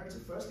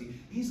uncomparative. Firstly,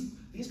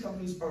 these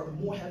companies are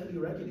more heavily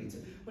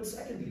regulated. But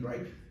secondly,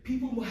 right,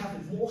 people will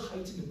have more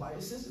heightened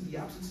biases in the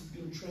absence of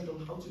being trained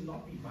on how to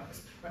not be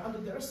biased. Right? Under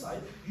their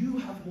side, you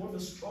have more of a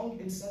strong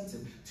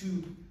incentive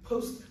to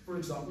post, for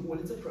example, when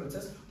it's a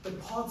protest, the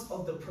parts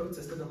of the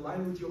protest that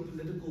align with your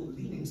political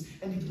leanings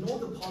and ignore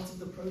the parts of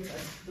the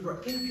protest that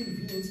are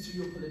inconvenient to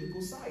your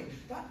political side.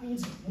 That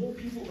means more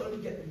people only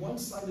get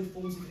one-sided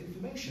forms of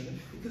information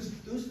because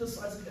those are the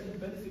sides that end up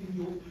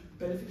benefiting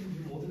benefiting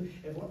you more than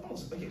everyone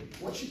else? Okay,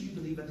 what should you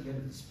believe at the end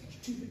of the speech?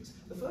 Two things.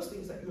 The first thing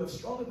is that you have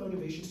stronger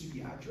motivations to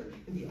be accurate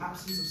in the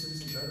absence of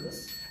citizen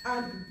journalists,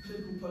 and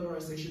political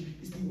polarization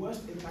is the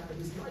worst impact that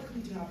is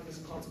likely to happen as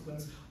a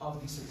consequence of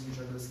these citizen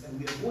journalists, and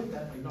we avoid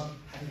that by not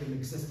having them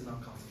exist in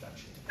our course of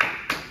action.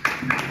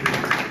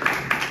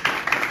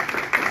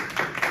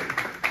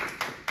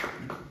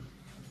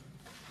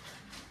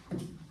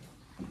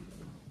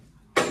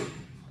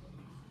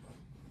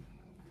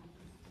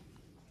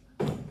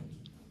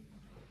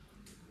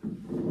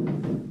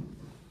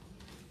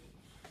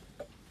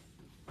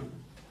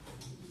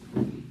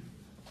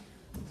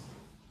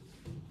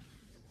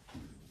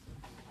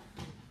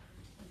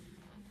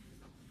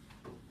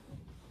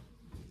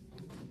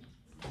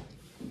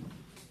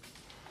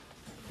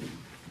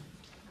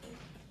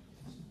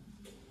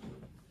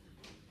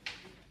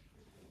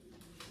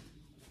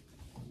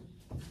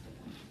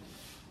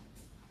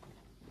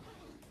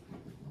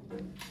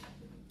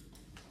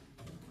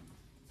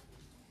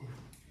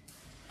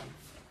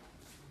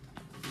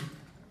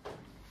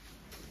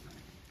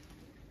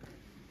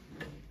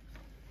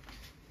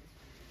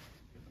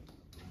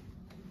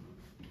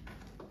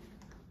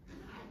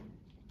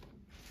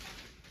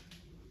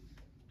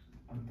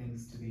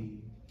 Thanks to the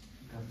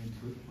government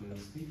group for your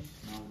speech.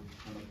 Now we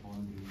call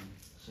upon the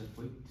chef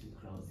whip to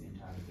close the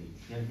entire debate.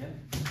 Yeah.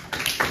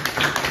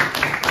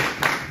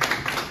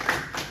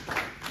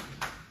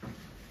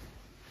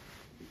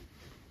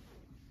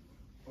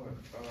 Alright,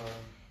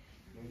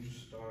 let me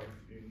just start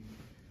in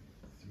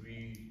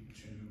 3,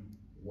 2,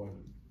 1.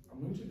 I'm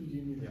going to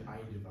begin with the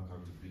idea of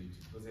accountability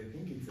because I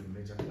think it's a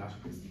major clash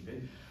of this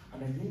debate,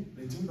 and I think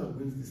the team that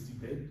wins this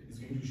debate is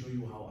going to show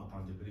you how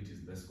accountability is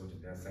best got to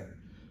their side.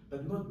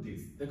 But not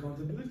this. The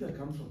accountability that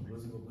comes from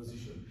closing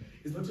opposition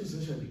is not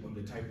essentially on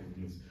the type of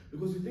news,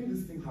 because we think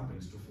this thing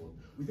happens twofold.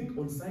 We think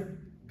on-site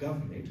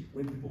government,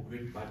 when people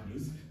create bad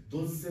news,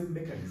 those same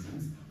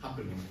mechanisms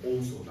happen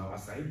also on our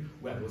side,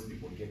 where those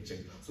people get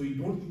checked. So you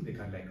don't think they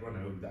can like run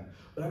away with that.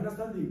 But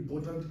understand the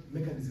important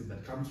mechanism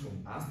that comes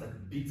from us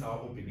that beats our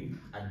opening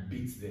and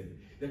beats them.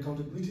 The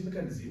accountability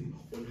mechanism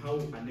on how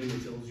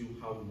Anele tells you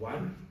how,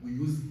 one, we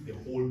use the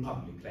whole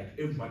public, like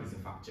everyone is a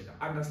fact checker.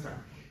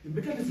 Understand? The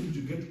mechanisms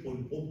you get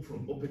from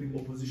opening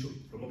opposition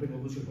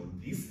on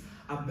this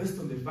are based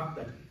on the fact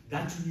that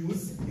that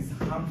news is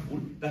harmful.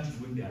 That is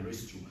when they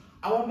arrest you.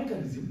 Our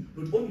mechanism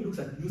not only looks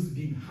at news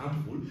being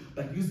harmful,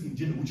 but news in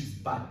general which is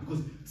bad,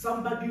 because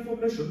some bad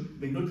information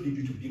may not lead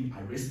you to being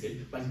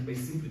arrested, but it may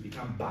simply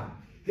become bad.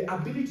 The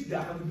accountability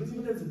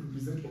mechanism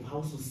represents of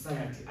how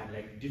society and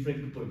like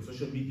different people in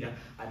social media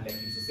and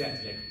like in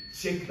society like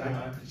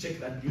check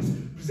that news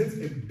presents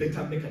a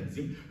better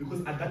mechanism,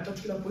 because at that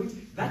particular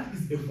point that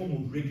is a form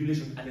of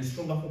regulation and a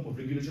stronger form of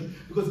regulation,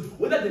 because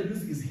whether the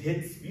news is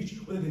hate speech,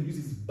 whether the news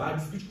is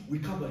bad speech, we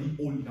cover it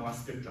all in our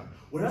spectrum.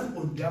 Whereas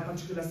on their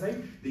particular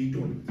side, they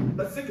don't.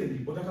 But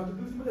secondly, on the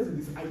accountability mechanism,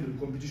 this idle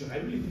competition, I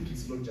really think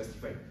it's not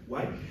justified.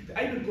 Why? The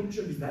idle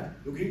competition is that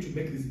you're going to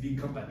make these big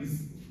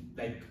companies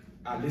like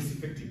are less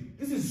effective.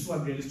 This is so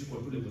unrealistic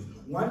on two levels.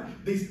 One,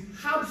 they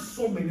have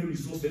so many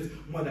resources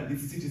more than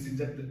citizen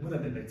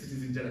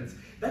journalists.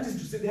 That is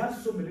to say, they have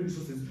so many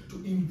resources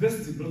to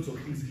invest in lots of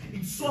things.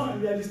 It's so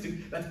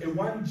unrealistic that a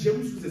one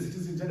James who's a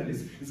citizen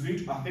journalist is going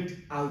to affect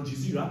Al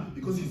Jazeera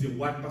because he's a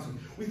one person.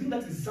 We think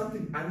that is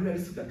something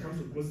unrealistic that comes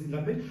from closing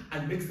government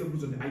and makes them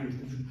lose on the idle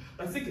competition.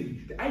 But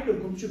secondly, the idle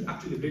competition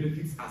actually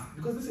benefits us,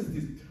 because this is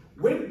this.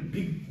 When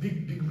big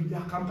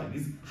media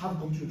companies have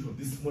competition from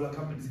these smaller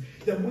companies,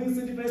 they're more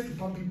incentivized to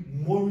pump in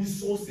more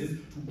resources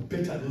to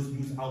better those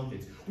news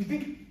outlets. We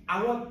think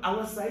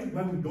our side,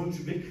 why we don't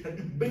make that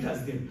it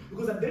betters them,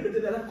 because at the end of the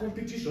day, that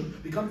competition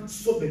becomes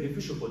so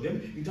beneficial for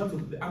them in terms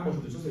of the amount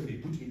of resources they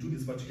put into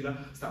this particular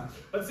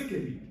stuff. But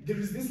secondly, there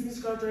is this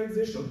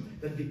mischaracterization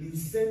that the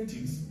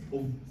incentives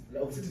of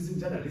citizen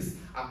journalists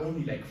are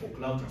only like for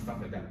clout and stuff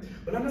like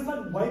that. But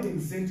understand why the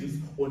incentives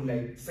on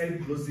like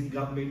side closing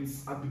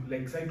governments,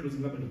 like side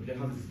closing government of media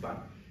houses is bad.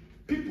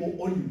 People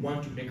only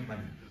want to make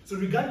money. So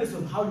regardless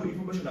of how your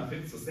information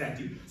affects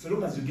society, so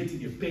long as you're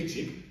getting a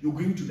paycheck, you're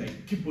going to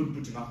like keep on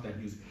putting out that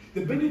news.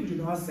 The benefit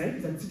on our side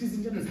is that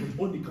citizen journalists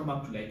will only come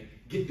up to like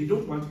they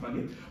don't want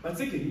money, but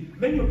secondly,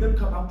 many of them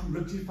come up to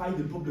rectify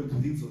the problems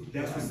within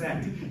their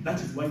society. That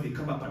is why they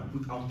come up and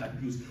put out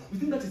that news. We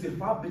think that is a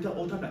far better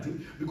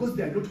alternative, because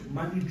they are not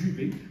money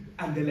driven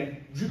and they're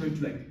like driven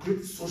to like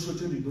create social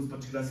change in those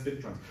particular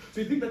spectrums.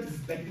 So I think that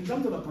is like in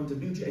terms of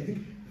accountability, I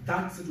think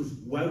that settles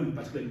why we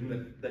particularly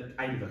do that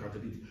idea of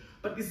accountability.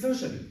 But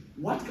essentially,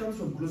 what comes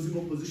from closing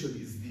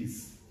opposition is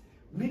this: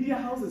 media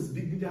houses,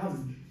 big media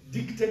houses,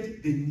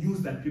 dictate the news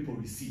that people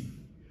receive.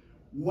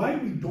 Why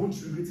we don't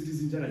regret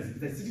citizen journalism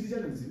is that citizen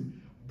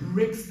journalism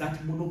breaks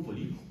that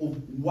monopoly of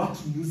what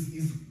news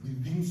is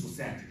within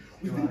society.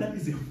 We think that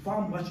is a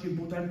far much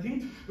important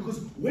thing, because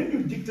when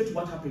you dictate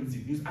what happens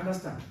in news,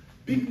 understand,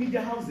 Big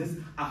media houses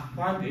are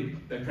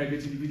funded by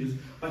private individuals,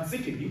 but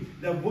secondly,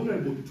 they are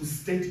vulnerable to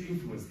state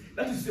influence.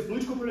 That is, the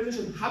political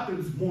polarization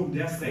happens more on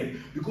their side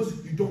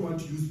because you don't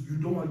want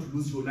to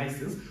lose your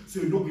license,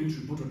 so you're not going to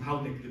report on how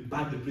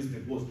bad the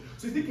president was.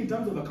 So you think in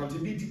terms of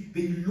accountability,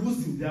 they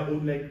lose in their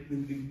own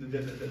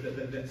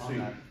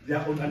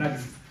their own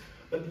analysis.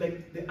 But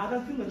like the other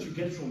thing that you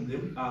get from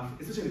them,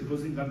 especially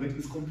closing government,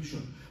 is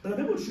competition. But I'm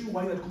able to show you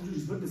why that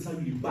competition is not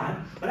necessarily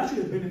bad, but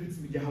actually benefits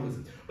media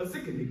houses. But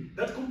secondly,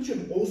 that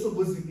competition also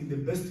goes in the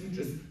best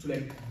interest to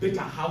like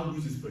better how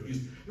news is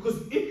produced.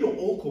 Because if you're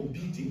all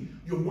competing,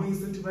 you're more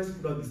incentivized to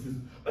put out this news.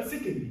 But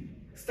secondly,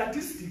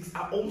 statistics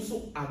are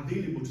also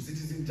available to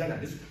citizen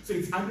journalists, so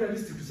it's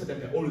unrealistic to say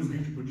that they're always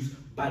going to produce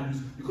bad news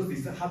because they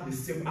still have the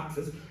same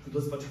access to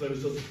those particular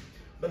resources.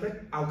 But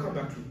like, I'll come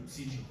back to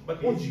CG.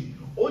 But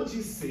OG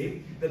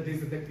say that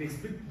there's the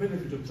explicit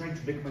benefit of trying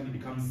to make money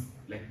becomes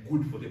like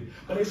good for them.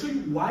 But I show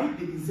you why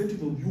the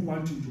incentive of you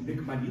wanting to make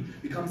money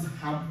becomes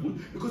harmful,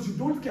 because you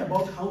don't care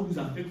about how news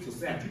affects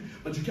society,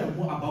 but you care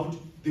more about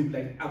the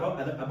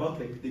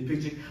the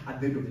paycheck at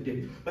the end of the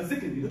day. But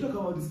secondly, you talk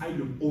about this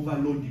idea of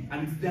overloading,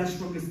 and it's their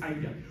strongest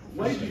idea.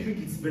 Why do you think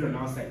it's better on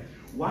our side?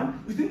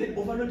 One, we think that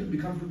overloading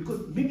becomes good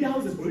because media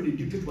houses already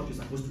dictate what you're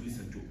supposed to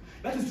listen to.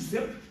 That is to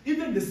say,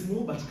 even the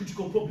small but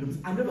critical problems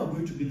are never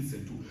going to be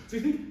listened to. So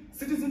you think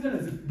citizen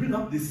journalists bring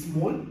up the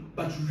small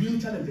but real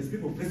challenges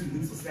people face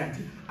within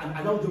society and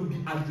allow them to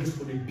be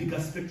addressed on a bigger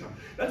spectrum.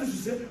 That is to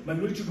say,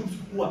 minority groups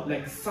who are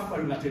like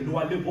suffering at a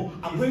lower level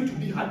are going to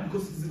be heard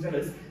because citizen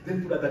journalists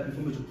then put out that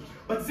information.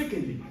 But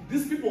secondly,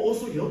 these people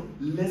also help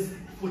less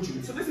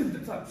fortunate. So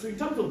in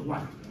terms of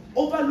what?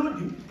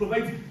 Overloading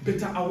provides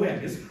better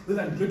awareness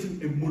rather than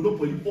creating a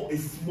monopoly or a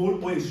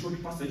small or a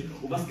short passage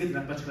of us getting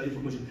that particular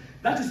information.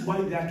 That is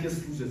why they are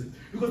case losers.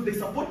 Because they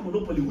support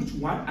monopoly, which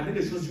one, and then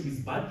they shows you is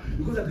bad,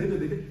 because at the end of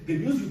the day, the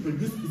news you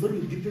produce is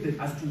only dictated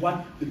as to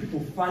what the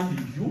people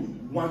funding you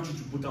want you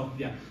to put out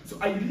there. So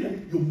I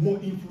believe you're more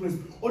influenced.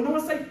 On our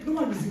side, no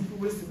one is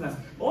influencing us.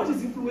 But what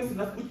is influencing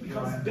us, which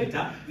becomes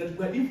better, that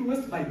we're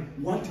influenced by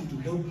wanting to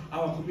help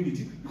our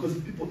community, because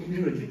people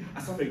inherently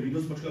are suffering in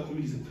those particular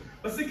communities.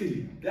 But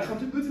secondly, the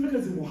accountability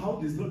mechanism or how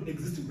there's not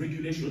existing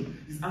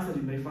regulation is answered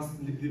in the first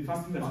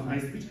thing that's in my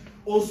speech.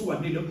 Also,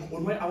 Anele,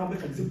 on why our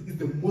mechanism is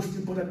the most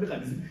important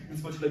mechanism in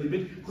this particular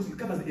debate, because it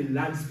covers a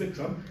large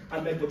spectrum,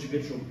 unlike what you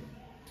get from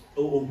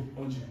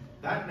OG.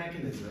 That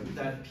mechanism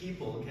that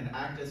people can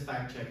act as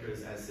fact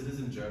checkers as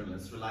citizen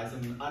journalists relies on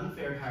an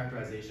unfair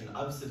characterization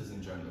of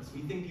citizen journalists.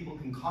 We think people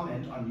can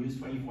comment on News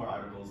 24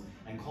 articles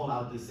and call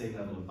out this same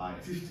level of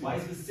bias. Why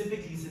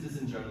specifically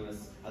citizen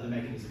journalists are the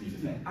mechanism you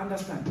defend?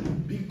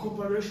 Understand, big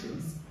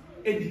corporations,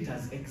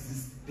 editors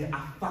exist. They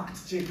are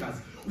fact checkers.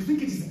 We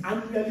think it is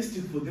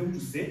unrealistic for them to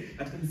say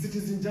that in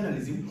citizen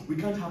journalism, we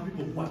can't have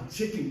people who are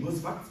checking those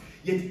facts.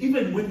 Yet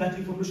even when that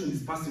information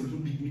is passing through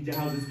big media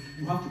houses,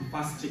 you have to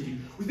fast check it.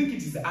 We think it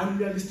is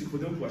unrealistic for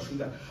them to assume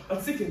that.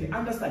 But secondly,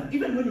 understand,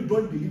 even when you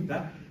don't believe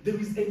that, there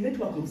is a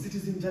network of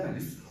citizen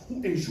journalists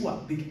who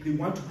ensure they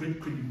want to create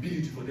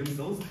credibility for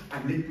themselves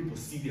and let people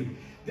see them.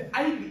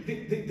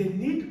 The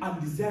need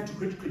and desire to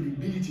create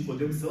credibility for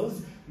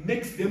themselves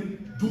makes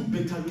them do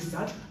better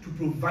research to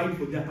provide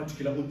for their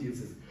particular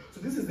audiences. So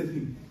this is the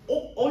thing.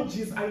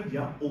 OG's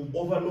idea of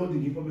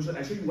overloading information,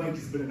 I show you why it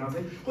is better now,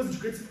 because it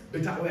creates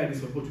better awareness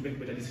for people to make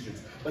better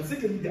decisions. But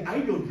secondly, the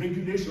idea of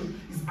regulation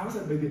is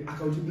answered by the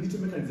accountability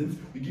mechanisms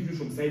we give you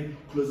from side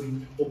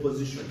closing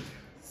opposition.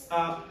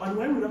 And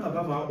when we talk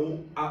about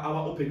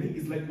our opening,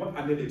 is like what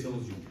Anele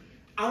tells you.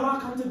 Our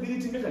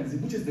accountability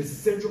mechanism, which is the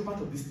central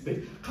part of this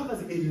debate,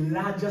 covers a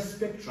larger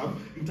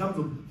spectrum in terms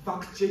of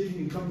fact-checking,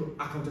 in terms of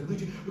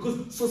accountability,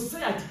 because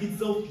society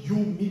itself, you,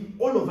 me,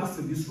 all of us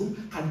in this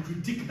room can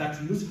critique that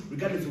news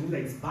regardless of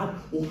whether it's bad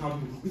or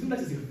harmful. We think that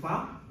is a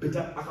far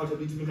better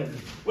accountability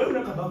mechanism. When we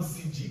talk about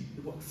CG,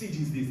 what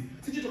CG is this?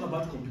 CG talk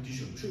about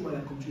competition. Show you why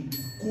that competition is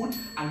good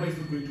and why it's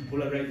not going to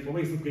polarize, or why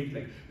it's not going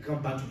to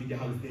become bad to media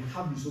houses. They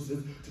have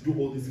resources to do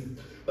all these things.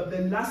 But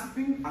the last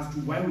thing as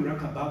to why we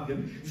rank above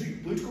them is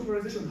political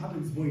polarization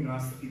happens more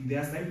in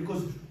their side,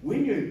 because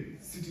when you're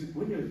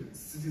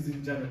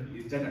citizen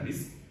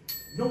journalist,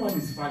 no one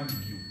is funding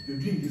you. You're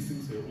doing these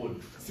things for your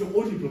own. So you're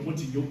only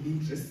promoting your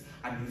interests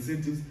and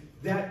incentives.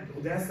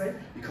 Their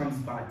side becomes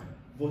bad.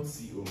 Vote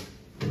CEO.